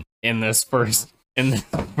walking in this first. This is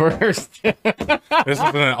an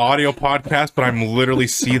audio podcast, but I'm literally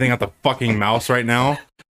seething at the fucking mouse right now.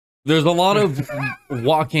 There's a lot of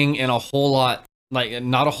walking and a whole lot, like,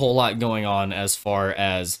 not a whole lot going on as far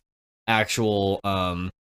as actual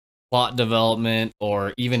plot development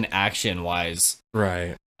or even action wise.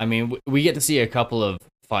 Right. I mean, we get to see a couple of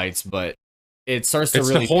fights, but it starts to It's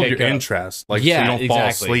really to hold pick your up. interest, like Yeah, so you don't fall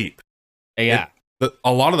exactly. asleep. Yeah,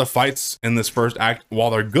 A lot of the fights in this first act, while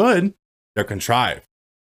they're good, they're contrived.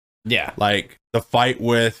 yeah, Like the fight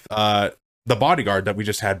with the bodyguard that we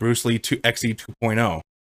just had, Bruce Lee to XE 2.0.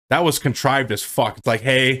 That was contrived as fuck. It's like,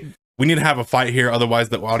 hey, we need to have a fight here, otherwise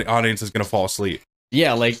the audience is gonna fall asleep.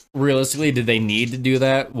 yeah. Like realistically, did they need to do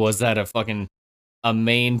that? Was that a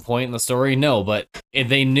main point in the story? No, but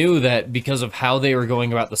they knew that because of how they were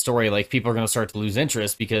going about the story, like people are going to start to lose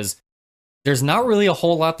interest because there's not really a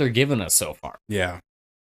whole lot they're giving us so far. Yeah.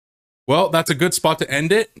 Well, that's a good spot to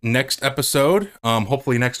end it. Next episode,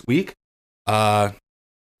 hopefully next week. I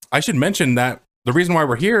should mention that the reason why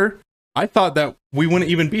we're here, I thought that we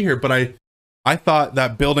wouldn't even be here, but I thought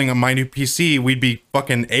that building on my new PC, we'd be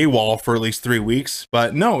fucking AWOL for at least 3 weeks.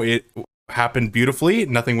 But no, it happened beautifully.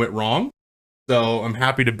 Nothing went wrong. So I'm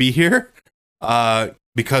happy to be here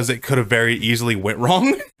because it could have very easily went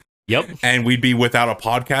wrong. Yep. And we'd be without a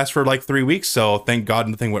podcast for like 3 weeks. So thank God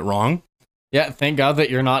nothing went wrong. Yeah, thank God that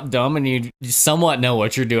you're not dumb and you somewhat know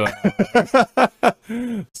what you're doing.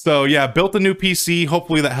 So yeah, built a new PC.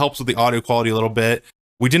 Hopefully that helps with the audio quality a little bit.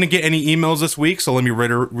 We didn't get any emails this week, so let me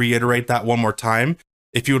reiterate that one more time.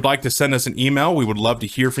 If you would like to send us an email, we would love to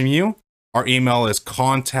hear from you. Our email is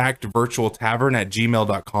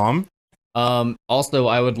contactvirtualtavern@gmail.com. Also,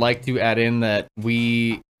 I would like to add in that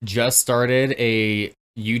we just started a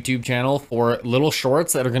YouTube channel for little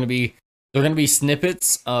shorts that are going to be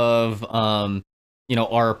snippets of our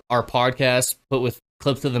podcast put with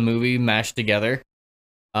clips of the movie mashed together.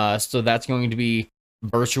 So that's going to be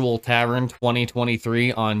Virtual Tavern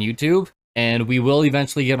 2023 on YouTube, and we will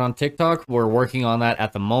eventually get on TikTok. We're working on that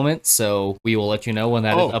at the moment, so we will let you know when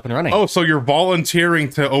that is up and running. Oh, so you're volunteering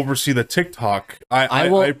to oversee the TikTok. I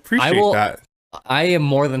appreciate that. I am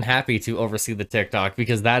more than happy to oversee the TikTok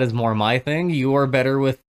because that is more my thing. You are better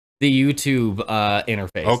with the YouTube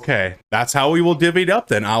interface. Okay, that's how we will divvy it up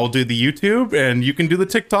then. I will do the YouTube and you can do the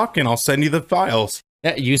TikTok and I'll send you the files.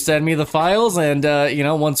 Yeah, you send me the files and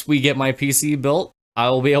once we get my PC built, I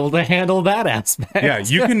will be able to handle that aspect. Yeah,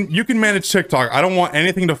 you can manage TikTok. I don't want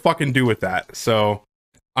anything to fucking do with that. So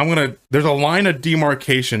there's a line of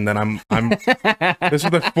demarcation that I'm this is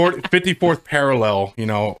the 54th parallel,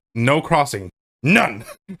 no crossing. None.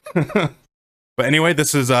 But anyway,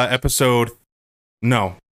 this is episode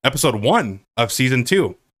 1 of season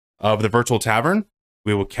 2 of the Virtual Tavern.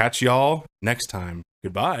 We will catch y'all next time.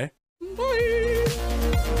 Goodbye.